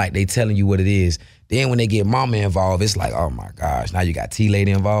feeling like they telling you what it is. Then when they get mama involved, it's like, oh my gosh, now you got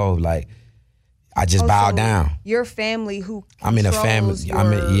T-Lady involved, like, I just bow down. Your family who I'm in a family.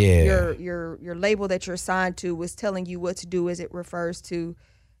 Your label that you're signed to was telling you what to do as it refers to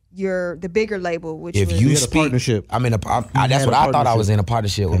the bigger label, which if was you speak, a partnership. I'm in a. That's what I thought. I was in a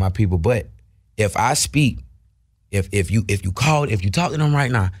partnership with my people. But if I speak, if you talk to them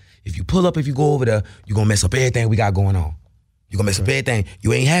right now, if you pull up, if you go over there, you're gonna mess up everything we got going on. You're gonna mess up everything.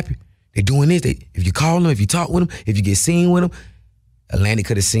 You ain't happy. They doing this. If you call them, if you talk with them, if you get seen with them. Atlantic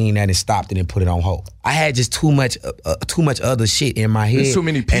could have seen that and stopped it and put it on hold. I had just too much other shit in my head. There's too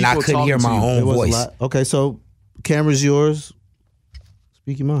many people and I couldn't hear my own voice. Okay, so camera's yours.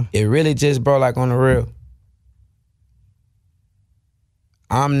 Speak your mind. It really just, bro, like on the real.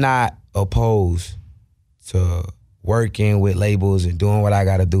 I'm not opposed to working with labels and doing what I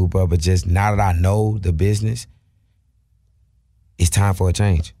gotta do, bro. But just now that I know the business, it's time for a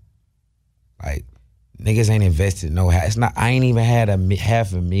change. Like, niggas ain't invested I ain't even had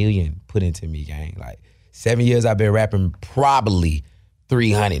 $500,000 put into me, gang. Like 7 years I've been rapping, probably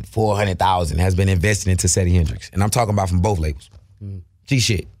 300, 400,000 has been invested into Seddy Hendrix. And I'm talking about from both labels. G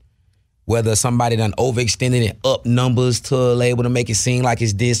shit. Whether somebody done overextended and up numbers to a label to make it seem like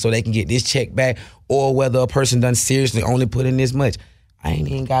it's this so they can get this check back, or whether a person done seriously only put in this much. I ain't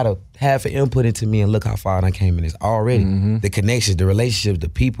even got half an input into me and look how far I done came in this already. The connections, the relationships, the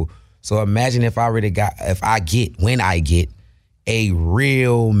people. So imagine when I get a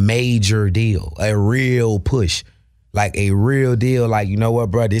real major deal, a real push, like a real deal, like, you know what,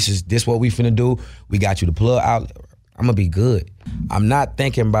 bro, this what we finna do. We got you the plug out. I'm gonna be good. I'm not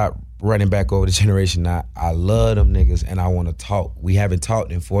thinking about running back over the generation now. I love them niggas and I wanna talk. We haven't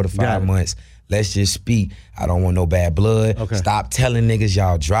talked in 4 to 5 months. Let's just speak. I don't want no bad blood. Okay. Stop telling niggas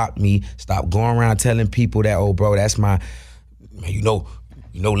y'all dropped me. Stop going around telling people that, oh, bro, that's my,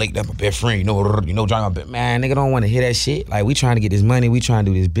 Lake, that's my best friend. Johnny, my best man. Nigga don't want to hear that shit. Like, we trying to get this money. We trying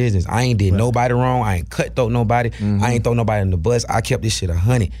to do this business. I ain't did nobody wrong. I ain't cutthroat nobody. I ain't throw nobody in the bus. I kept this shit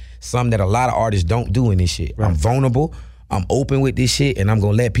 100. Something that a lot of artists don't do in this shit. I'm vulnerable. I'm open with this shit, and I'm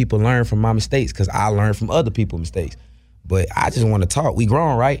gonna let people learn from my mistakes because I learned from other people's mistakes. But I just want to talk. We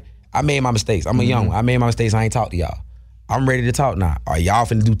grown, right? I made my mistakes. I'm a young one. I made my mistakes. I ain't talk to y'all. I'm ready to talk now. Are y'all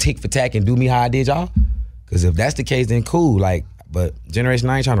finna do tick for tack and do me how I did y'all? Because if that's the case, then cool. Like, but Generation,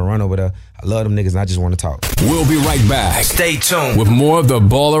 I ain't trying to run over there. I love them niggas and I just want to talk. We'll be right back. Stay tuned with more of the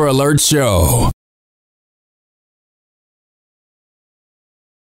Baller Alert Show.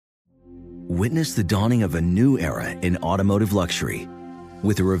 Witness the dawning of a new era in automotive luxury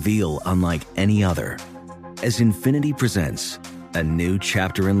with a reveal unlike any other as Infiniti presents a new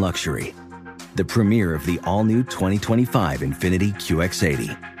chapter in luxury, the premiere of the all-new 2025 Infiniti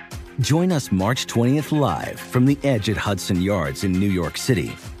QX80. Join us March 20th live from the Edge at Hudson Yards in New York City,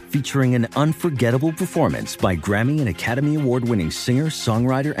 featuring an unforgettable performance by Grammy and Academy Award-winning singer,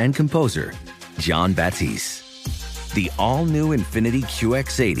 songwriter, and composer, John Batiste. The all-new Infiniti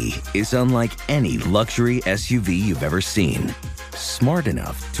QX80 is unlike any luxury SUV you've ever seen. Smart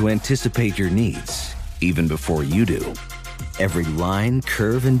enough to anticipate your needs, even before you do. Every line,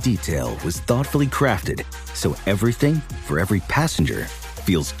 curve, and detail was thoughtfully crafted, so everything for every passenger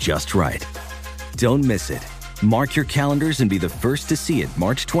feels just right. Don't miss it. Mark your calendars and be the first to see it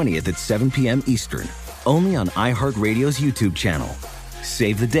March 20th at 7 p.m. Eastern, only on iHeartRadio's YouTube channel.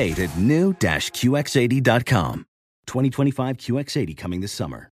 Save the date at new-QX80.com. 2025 QX80 coming this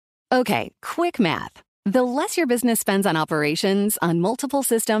summer. Okay, quick math. The less your business spends on operations, on multiple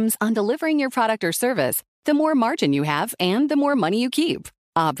systems, on delivering your product or service, the more margin you have and the more money you keep.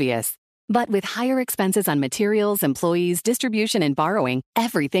 Obvious. But with higher expenses on materials, employees, distribution, and borrowing,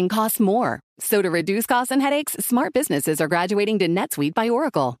 everything costs more. So to reduce costs and headaches, smart businesses are graduating to NetSuite by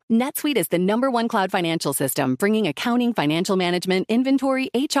Oracle. NetSuite is the #1 cloud financial system, bringing accounting, financial management, inventory,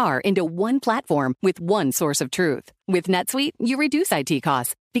 HR into one platform with one source of truth. With NetSuite, you reduce IT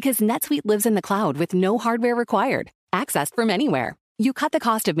costs because NetSuite lives in the cloud with no hardware required, accessed from anywhere. You cut the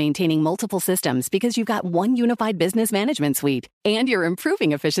cost of maintaining multiple systems because you've got one unified business management suite. And you're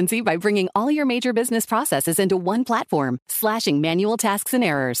improving efficiency by bringing all your major business processes into one platform, slashing manual tasks and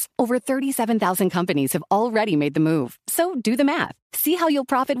errors. Over 37,000 companies have already made the move. So do the math. See how you'll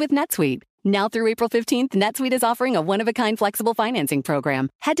profit with NetSuite. Now through April 15th, NetSuite is offering a one-of-a-kind flexible financing program.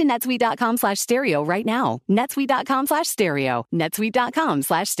 Head to netsuite.com/stereo right now. netsuite.com/stereo.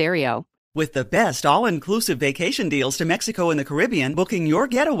 netsuite.com/stereo. With the best all-inclusive vacation deals to Mexico and the Caribbean, booking your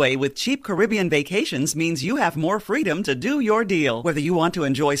getaway with Cheap Caribbean Vacations means you have more freedom to do your deal. Whether you want to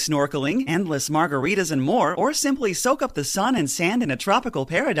enjoy snorkeling, endless margaritas, and more, or simply soak up the sun and sand in a tropical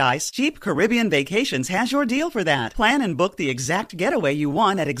paradise, Cheap Caribbean Vacations has your deal for that. Plan and book the exact getaway you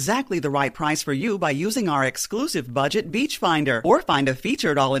want at exactly the right price for you by using our exclusive budget Beach Finder. Or find a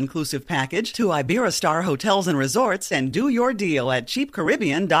featured all-inclusive package to Iberostar Hotels and Resorts and do your deal at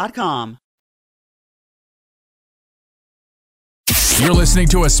cheapcaribbean.com. You're listening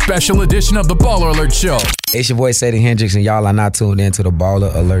to a special edition of the Baller Alert Show. It's your boy Seddy Hendrix, and y'all are not tuned in to the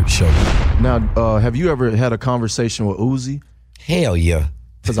Baller Alert Show. Now, have you ever had a conversation with Uzi? Hell yeah.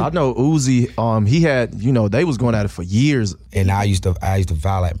 Because I know Uzi, he had, they was going at it for years. And I used to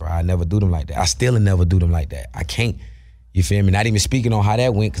violate, bro. I never do them like that. I still never do them like that. I can't. You feel me? Not even speaking on how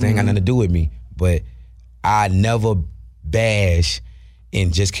that went, because it ain't got nothing to do with me. But I never bash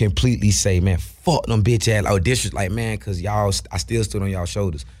and just completely say, man, fuck them bitch ass, or disrespect, like, man, because I still stood on y'all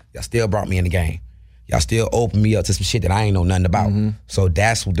shoulders. Y'all still brought me in the game. Y'all still opened me up to some shit that I ain't know nothing about. So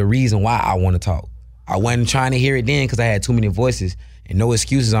that's the reason why I want to talk. I wasn't trying to hear it then because I had too many voices and no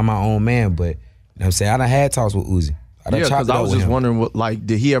excuses on my own man, but you know what I'm saying? I done had talks with Uzi. Yeah, because I was just wondering,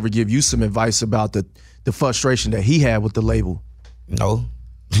 did he ever give you some advice about the frustration that he had with the label? No.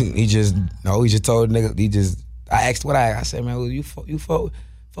 He just told the nigga, I asked I said, man, you fuck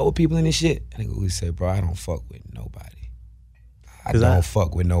with people in this shit? And he said, bro, I don't fuck with nobody. I don't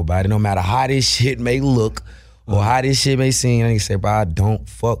fuck with nobody. No matter how this shit may look or how this shit may seem, and he said, bro, I don't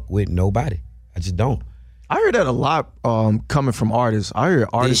fuck with nobody. I just don't. I heard that a lot coming from artists. I hear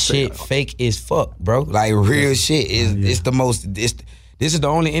artists this shit fake as fuck, bro. Like real shit it's the most. This is the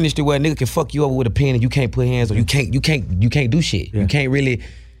only industry where a nigga can fuck you over with a pen and you can't put hands on. You can't do shit. You can't really.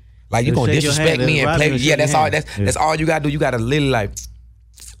 Like, you gonna disrespect me and play. Yeah, that's all. That's all you gotta do. You gotta literally like,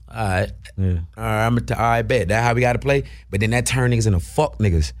 all right, all right, all right, bet. That's how we gotta play. But then that turned niggas into fuck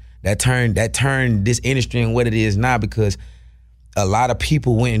niggas. That turned this industry and what it is now, because a lot of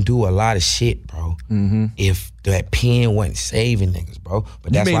people went and do a lot of shit, bro. If that pen wasn't saving niggas, bro.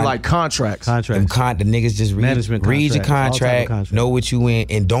 But that's you mean why like contracts? The niggas just read your contract, know what you in,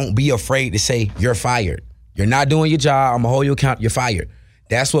 and don't be afraid to say you're fired. You're not doing your job. I'm gonna hold you account. You're fired.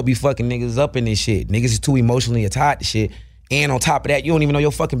 That's what be fucking niggas up in this shit. Niggas is too emotionally tied to shit. And on top of that, you don't even know your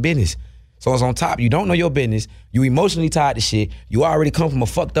fucking business. So it's on top. You don't know your business. You emotionally tied to shit. You already come from a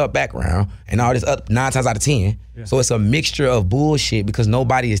fucked up background and all this up 9 times out of 10. Yeah. So it's a mixture of bullshit because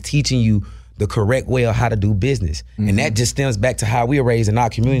nobody is teaching you the correct way of how to do business. And that just stems back to how we were raised in our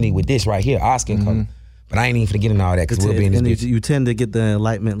community with this right here, our skin color. But I ain't even finna get into all that because we'll be in this bitch. You tend to get the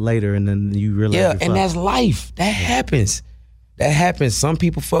enlightenment later and then you realize. Yeah, and that's life. That happens. That happens. Some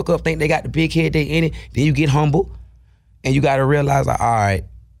people fuck up, think they got the big head, they in it. Then you get humble, and you got to realize, like, all right,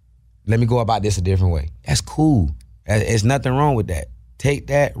 let me go about this a different way. That's cool. There's nothing wrong with that. Take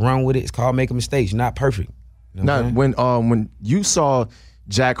that, run with it. It's called making mistakes. You're not perfect. You know now, when you saw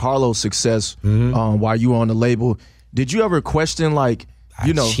Jack Harlow's success while you were on the label, did you ever question, like,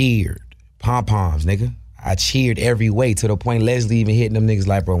 I cheered. Pom-poms, nigga. I cheered every way to the point Leslie even hitting them niggas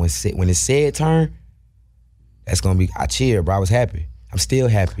like, bro, when it said turn, that's gonna be, I cheered, bro. I was happy. I'm still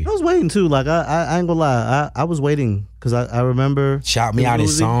happy. I was waiting too. Like I ain't gonna lie, I was waiting because I remember Shout Me Out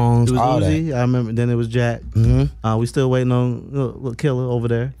his songs, it was all Uzi. that. I remember. Then it was Jack. We still waiting on little Killer over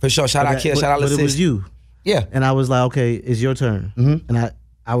there. For sure. Shout out Killer. Shout out But Lil it was Sis. you. Yeah. And I was like, okay, it's your turn. And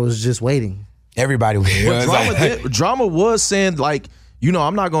I was just waiting. Everybody was. Drama was saying like, you know,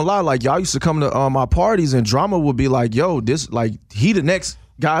 I'm not gonna lie, like y'all used to come to my parties and Drama would be like, yo, this like he the next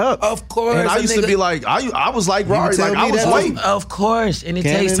guy up. Of course. And I used to be like, I was like, Rory, like I was waiting. Of course. And it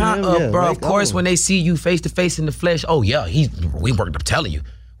Cannon takes time, and him, bro. yeah, Of course, when they see you face to face in the flesh, oh yeah, we worked up telling you.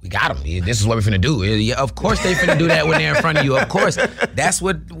 We got him. This is what we finna do. Yeah, of course they finna do that when they're in front of you. Of course. That's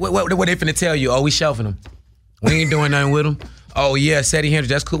what they finna tell you. Oh, we shelving them. We ain't doing nothing with them. Oh yeah, Seddy Hendrix,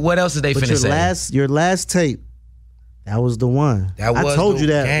 that's cool. What else is they finna say? Your last tape, that was the one. That was I told the you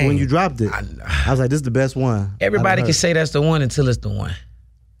that game. when you dropped it. I was like, this is the best one. Everybody can say that's the one until it's the one.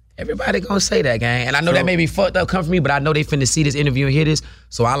 Everybody gonna say that, gang. And I know that may be fucked up come from me, but I know they finna see this interview and hear this.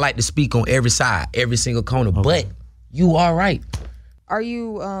 So I like to speak on every side, every single corner. But you are right. Are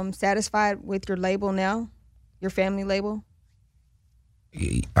you satisfied with your label now? Your family label?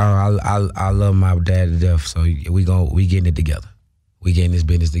 I love my dad to death, so we getting it together. We getting this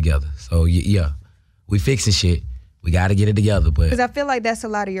business together. So yeah, we fixing shit. We got to get it together. But because I feel like that's a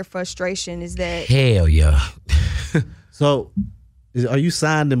lot of your frustration is that. Hell yeah. So, are you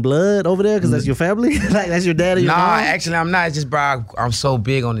signed in blood over there? Because that's your family? Like that's your dad and your mom? Nah, actually I'm not. It's just, bro, I'm so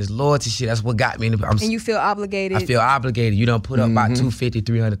big on this loyalty shit. That's what got me. And you feel obligated. I feel obligated. You done put up about 250,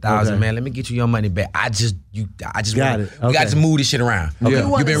 300,000, man. Let me get you your money back. I just got it. We got to move this shit around. Okay.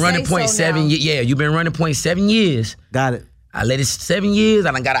 You've been running 0.7 years. Yeah, you've been running 0.7 years. Got it. I let it 7 years.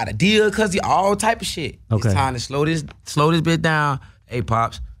 I done got out of deal because of all type of shit. Okay. It's time to slow this bit down. Hey,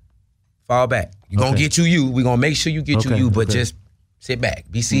 Pops, fall back. You gonna get you. We gonna make sure you get you, but just sit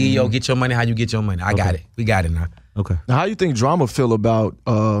back. Be CEO, get your money how you get your money. I got it. We got it now. Okay. Now, how you think Drama feel about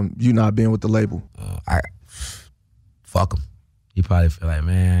you not being with the label? Fuck him. He probably feel like,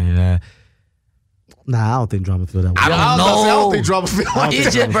 man, Nah, I don't think Drama feel that way. I don't know. I don't think Drama feel like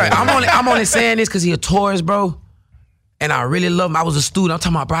It's just, bro, I'm only saying this because he a tourist, bro. And I really love him. I was a student. I'm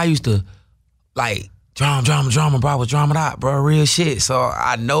talking about, bro, I used to, like, drama, bro. I was drama out, bro. Real shit. So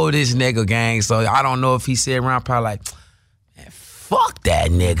I know this nigga, gang. So I don't know if he sit around probably like, man, fuck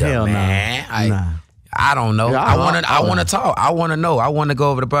that nigga, Hell man. nah. I don't know. Yeah, I want to talk. I want to know. I want to go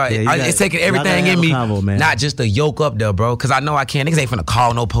over the bar. It's taking everything in me, not just to yoke up there, bro. Because I know I can't. Niggas ain't finna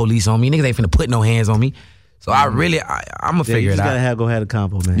call no police on me. Niggas ain't finna put no hands on me. So I'm gonna figure it out. You gotta go ahead a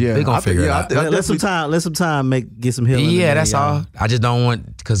combo, man. Yeah, we gonna figure it out. Let some time. Get some healing. Yeah, that's all. I just don't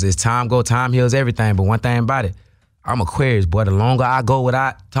want, because as time time heals everything. But one thing about it, I'm Aquarius, boy. The longer I go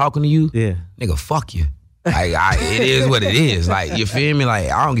without talking to you, nigga, fuck you. Like it is what it is. Like, you feel me?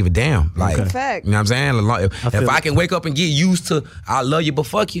 Like, I don't give a damn. Like, Fact. you know what I'm saying? If I can wake up and get used to I love you but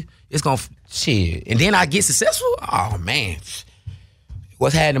fuck you, it's gonna shit. And then I get successful. Oh man.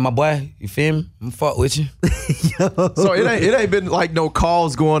 What's happening, my boy? You feel me? I'm fuck with you. So it ain't been like no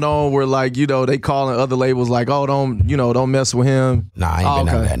calls going on where, like, you know, they calling other labels like, oh, don't mess with him. Nah, I ain't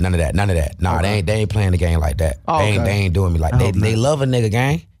been none of that. Nah, they ain't playing the game like that. Oh, they ain't doing me like that. They love a nigga,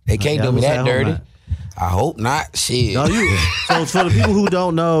 gang. They can't do me that dirty. I hope not. Shit. No, so for the people who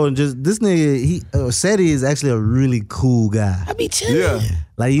don't know, and just this nigga, Seddy is actually a really cool guy. I be chilling. Yeah.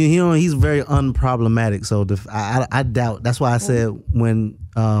 Like he's very unproblematic. So I doubt. That's why I said when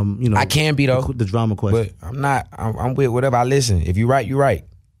I can be though the drama question. But I'm not. I'm with whatever I listen. If you right, you right.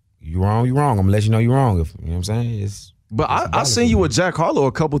 You wrong, you wrong. I'm gonna let you know you wrong. If you know what I'm saying. But I seen you with Jack Harlow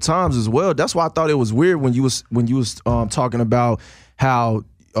a couple times as well. That's why I thought it was weird when you was talking about how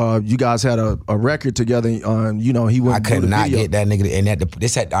you guys had a record together. He went. I could not get that nigga. And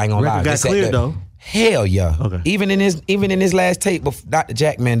this I ain't gonna lie. Got cleared though. Hell yeah. Okay. Even in his last tape, Dr.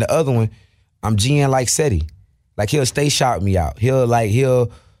 Jack, man, the other one, I'm G'ing like Seddy. Like, he'll stay shout me out.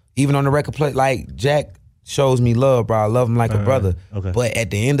 He'll even on the record play, like, Jack shows me love, bro. I love him like a brother. Okay. But at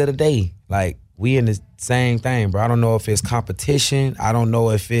the end of the day, like, we in the same thing, bro. I don't know if it's competition. I don't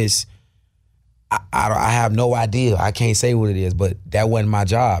know if it's I have no idea. I can't say what it is, but that wasn't my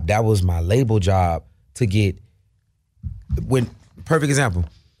job. That was my label job to get. Perfect example.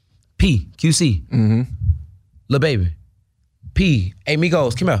 P, QC. Lil Baby. P, hey,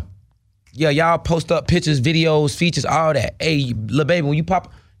 Migos, come here. Yeah, y'all post up pictures, videos, features, all that. Hey, Lil Baby, when you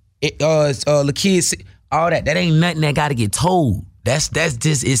pop, the kids, all that ain't nothing that got to get told. That's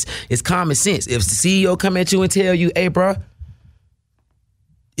just, it's common sense. If the CEO come at you and tell you, hey, bro,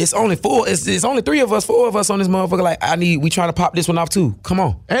 it's only four of us on this motherfucker. Like, we trying to pop this one off too. Come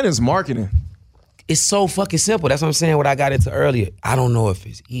on. And it's marketing. It's so fucking simple. That's what I'm saying, what I got into earlier. I don't know if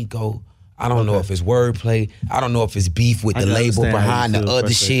it's ego. I don't know if it's wordplay. I don't know if it's beef with the label behind the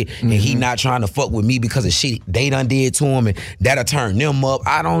other shit, and he not trying to fuck with me because of shit they done did to him, and that'll turn them up.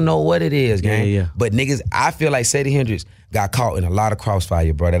 I don't know what it is, gang. Yeah. But niggas, I feel like Seddy Hendrix got caught in a lot of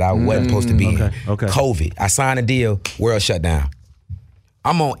crossfire, bro, that I wasn't supposed to be in. Okay. COVID. I signed a deal, world shut down.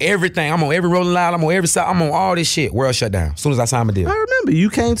 I'm on everything. I'm on every Rolling Loud. I'm on every side. I'm on all this shit. World shut down. As soon as I signed my deal. I remember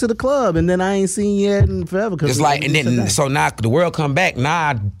you came to the club and then I ain't seen you yet in forever. It's like, and then, so now the world come back. Now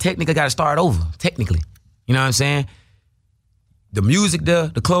I technically got to start over. Technically. You know what I'm saying? The music there,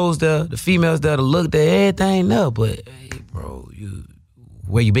 the clothes there, the females there, the look there, everything there. But, hey, bro,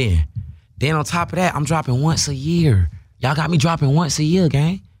 where you been? Then on top of that, I'm dropping once a year. Y'all got me dropping once a year,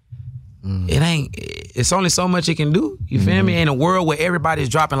 gang. It's only so much it can do. You feel me? In a world where everybody's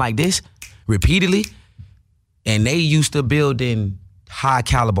dropping like this repeatedly, and they used to building high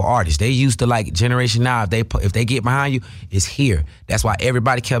caliber artists. They used to like Generation Now. If they get behind you, it's here. That's why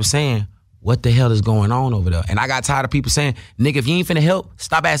everybody kept saying, what the hell is going on over there? And I got tired of people saying, nigga, if you ain't finna help,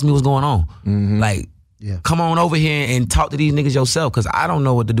 stop asking me what's going on. Like, come on over here and talk to these niggas yourself, because I don't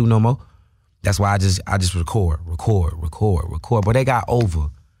know what to do no more. That's why I just record. But they got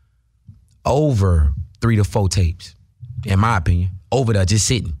over 3 to 4 tapes, in my opinion, over there just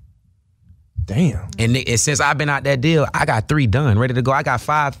sitting. Damn. And since I've been out that deal, I got 3 done, ready to go. I got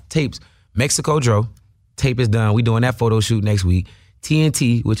 5 tapes. Mexico Dro, tape is done. We doing that photo shoot next week.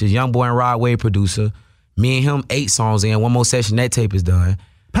 TNT, which is Young Boy and Rod Wave producer. Me and him 8 songs in, 1 more session, that tape is done.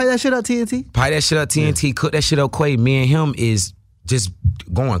 Pay that shit up, TNT. Pay that shit up, TNT. Yeah. Cook that shit up, Quay. Me and him is just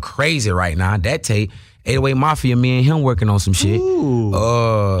going crazy right now. That tape, 808 Mafia, me and him working on some shit. Ooh.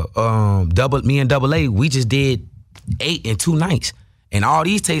 Me and Double A, we just did 8 in 2 nights. And all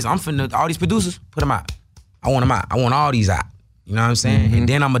these tapes, all these producers, put them out. I want them out. I want all these out. You know what I'm saying? And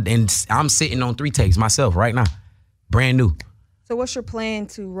then I'm sitting on 3 takes myself right now, brand new. So what's your plan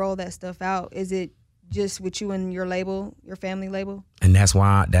to roll that stuff out? Is it just with you and your label, your family label? And that's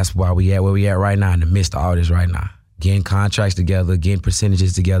why we at where we at right now, in the midst of all this right now. Getting contracts together, getting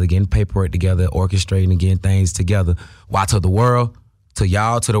percentages together, getting paperwork together, orchestrating and getting things together. Why to the world, to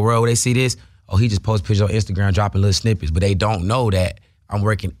y'all, to the world where they see this, oh, he just posts pictures on Instagram dropping little snippets, but they don't know that I'm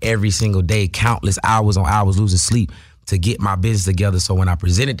working every single day, countless hours on hours, losing sleep to get my business together. So when I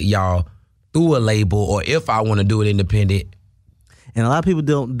present it to y'all through a label, or if I want to do it independent. And a lot of people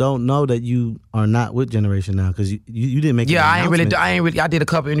don't know that you are not with Generation Now, because you didn't make. Yeah, I did a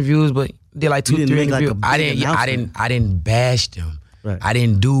couple interviews, but did like 2, 3 interviews. I didn't bash them. Right. I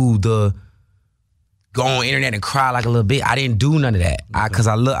didn't do the go on internet and cry like a little bit. I didn't do none of that. Because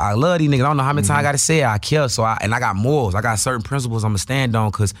I love these niggas. I don't know how many times I got to say it. I care. And I got morals. I got certain principles I'm going to stand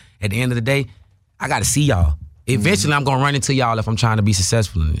on, because at the end of the day, I got to see y'all. Eventually, I'm going to run into y'all if I'm trying to be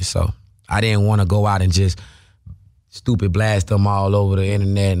successful in this. So I didn't want to go out and just stupid blast them all over the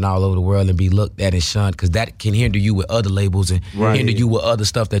internet and all over the world and be looked at and shunned, because that can hinder you with other labels and hinder you with other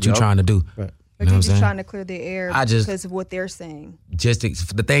stuff that you're trying to do. Right. But you're just trying to clear the air because of what they're saying. Just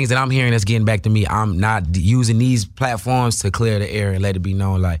the things that I'm hearing that's getting back to me, I'm not using these platforms to clear the air and let it be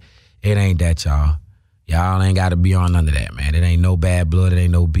known like, it ain't that, y'all. Y'all ain't got to be on none of that, man. It ain't no bad blood. It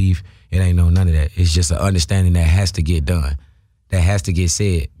ain't no beef. It ain't no none of that. It's just an understanding that has to get done. That has to get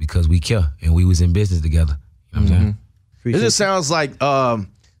said, because we care and we was in business together. You know what I'm saying? It just sounds like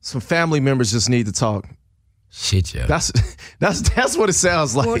some family members just need to talk. Shit, yeah. That's what it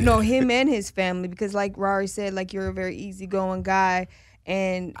sounds like. Well, no, him and his family, because like Rari said, like, you're a very easygoing guy,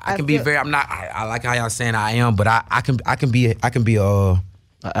 and I can be very. I'm not. I like how y'all saying I am, but I can be a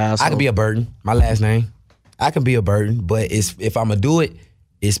burden. My last name. I can be a burden, but if I'm gonna do it,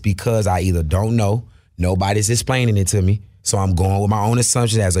 it's because I either don't know, nobody's explaining it to me, so I'm going with my own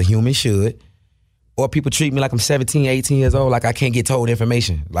assumptions as a human should. Or people treat me like I'm 17, 18 years old, like I can't get told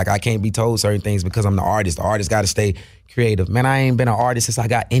information. Like I can't be told certain things because I'm the artist. The artist got to stay creative. Man, I ain't been an artist since I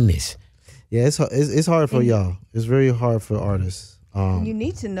got in this. Yeah, it's hard for y'all. It's very hard for artists. You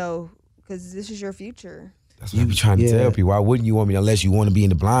need to know, because this is your future. That's what I be trying to tell people. Why wouldn't you want me unless you want to be in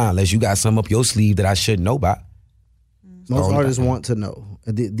the blind, unless you got something up your sleeve that I shouldn't know about? Most artists want to know.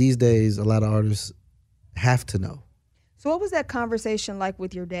 These days, a lot of artists have to know. So what was that conversation like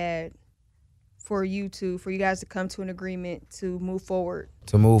with your dad? For you guys to come to an agreement to move forward?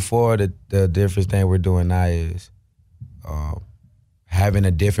 To move forward, the difference thing we're doing now is having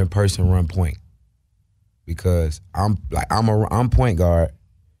a different person run point. Because I'm point guard.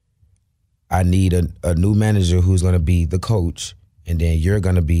 I need a new manager who's gonna be the coach, and then you're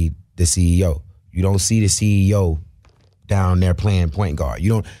gonna be the CEO. You don't see the CEO down there playing point guard.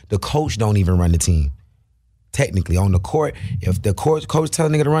 The coach don't even run the team. Technically, on the court, if the coach tell a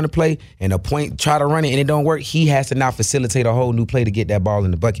nigga to run the play and a point try to run it and it don't work, he has to now facilitate a whole new play to get that ball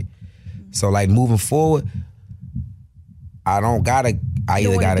in the bucket. So like moving forward, I either gotta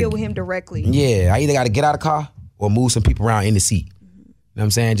deal with him directly. Yeah, I either gotta get out of the car or move some people around in the seat. You know what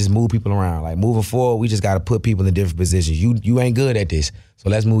I'm saying? Just move people around. Like moving forward, we just gotta put people in different positions. You ain't good at this, so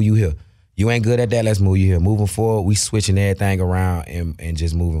let's move you here. You ain't good at that, let's move you here. Moving forward, we switching everything around and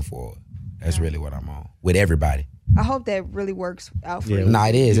just moving forward. That's really what I'm on with everybody. I hope that really works out for you. Nah,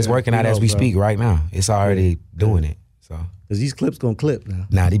 it is. It's working out as we speak right now. It's already doing it. So, cause these clips gonna clip now.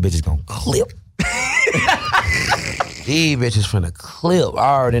 Nah, these bitches gonna clip. These bitches finna clip.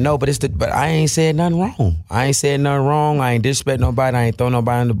 I already know, but I ain't said nothing wrong. I ain't disrespect nobody. I ain't throw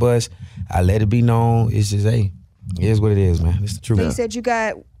nobody on the bus. I let it be known. It's just, hey, it is what it is, man. It's the truth. So you said you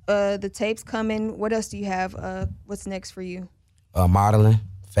got the tapes coming. What else do you have? What's next for you? Modeling,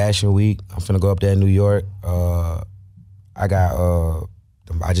 Fashion Week. I'm finna go up there in New York. I got,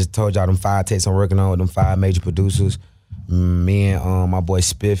 I just told y'all them 5 tapes I'm working on with them 5 major producers. Me and my boy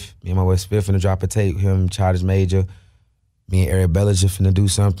Spiff. Finna drop a tape. Him, Childish Major. Me and Eric Bellinger finna do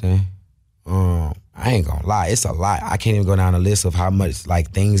something. I ain't gonna lie, it's a lot. I can't even go down the list of how much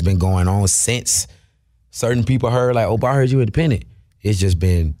like things been going on since certain people heard like, oh, but I heard you independent. It's just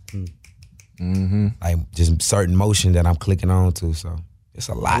been like just certain motion that I'm clicking on to. So it's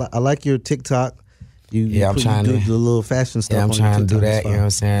a lot. I like your TikTok. I'm trying to do the little fashion stuff. Yeah, I'm trying to do that. You know what I'm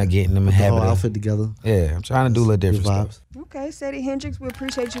saying? Getting them a habit. The whole outfit together. Yeah, I'm trying to do a little different stuff. Okay, Seddy Hendrix, we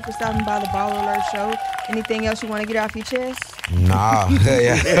appreciate you for stopping by the Baller Alert Show. Anything else you want to get off your chest? Nah,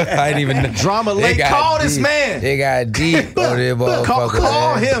 I ain't even drama late. Call this man. It got deep on this motherfucker.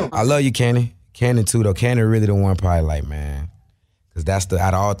 Call him. I love you, Cannon. Cannon too, though. Cannon really the one probably like, man, because that's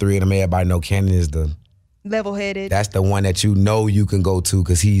out of all 3 of them, everybody know Cannon is the level-headed. That's the one that you know you can go to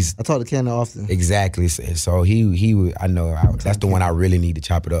because he's. I talk to Cannon often. Exactly. So he I know that's the one I really need to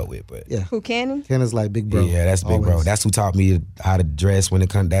chop it up with. But yeah, who Cannon? Cannon's like big bro. Yeah, that's big bro. That's who taught me how to dress when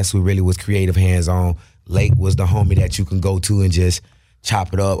it comes. That's who really was creative, hands on. Lake was the homie that you can go to and just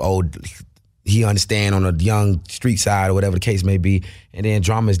chop it up. Oh, he understand on a young street side or whatever the case may be. And then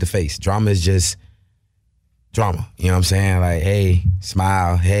Drama is the face. Drama is just drama. You know what I'm saying? Like, hey,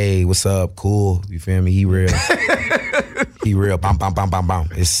 smile. Hey, what's up? Cool. You feel me? He real. He real. Bam, bam, bam, bam, bam.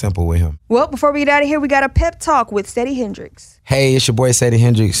 It's simple with him. Well, before we get out of here, we got a pep talk with Seddy Hendrix. Hey, it's your boy Seddy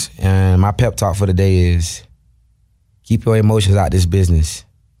Hendrix. And my pep talk for the day is keep your emotions out this business.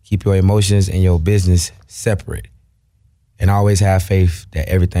 Keep your emotions and your business separate. And always have faith that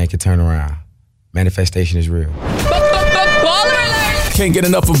everything can turn around. Manifestation is real. Can't get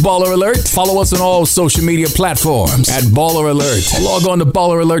enough of Baller Alert? Follow us on all social media platforms at Baller Alert. Log on to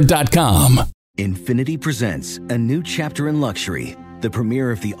balleralert.com. Infinity presents a new chapter in luxury, the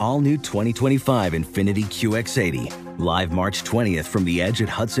premiere of the all-new 2025 Infinity QX80, live March 20th from the Edge at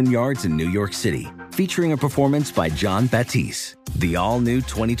Hudson Yards in New York City, featuring a performance by John Batiste. The all-new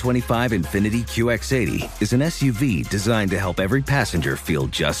 2025 Infinity QX80 is an SUV designed to help every passenger feel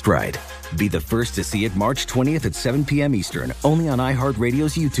just right. Be the first to see it March 20th at 7 p.m. Eastern, only on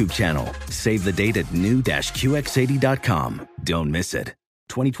iHeartRadio's YouTube channel. Save the date at new-QX80.com. Don't miss it.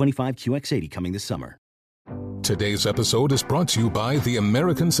 2025 QX80 coming this summer. Today's episode is brought to you by the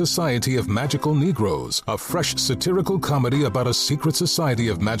American Society of Magical Negroes, a fresh satirical comedy about a secret society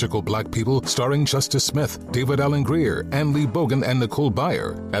of magical black people starring Justice Smith, David Allen Greer, Ann Lee Bogan, and Nicole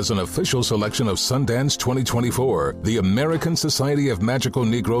Byer. As an official selection of Sundance 2024, the American Society of Magical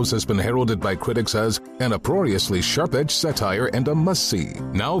Negroes has been heralded by critics as an uproariously sharp-edged satire and a must-see.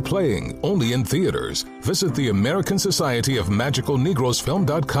 Now playing only in theaters. Visit the American Society of Magical Negroes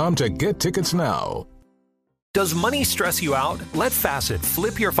Film.com to get tickets now. Does money stress you out? Let Facet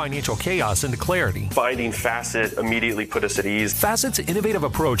flip your financial chaos into clarity. Finding Facet immediately put us at ease. Facet's innovative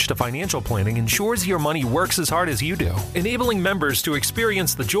approach to financial planning ensures your money works as hard as you do, enabling members to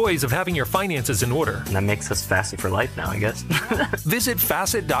experience the joys of having your finances in order. And that makes us Facet for life now, I guess. Visit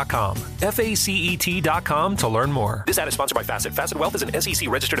Facet.com, FACET.com to learn more. This ad is sponsored by Facet. Facet Wealth is an SEC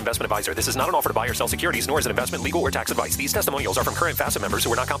registered investment advisor. This is not an offer to buy or sell securities, nor is it investment, legal, or tax advice. These testimonials are from current Facet members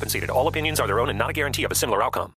who are not compensated. All opinions are their own and not a guarantee of a similar outcome.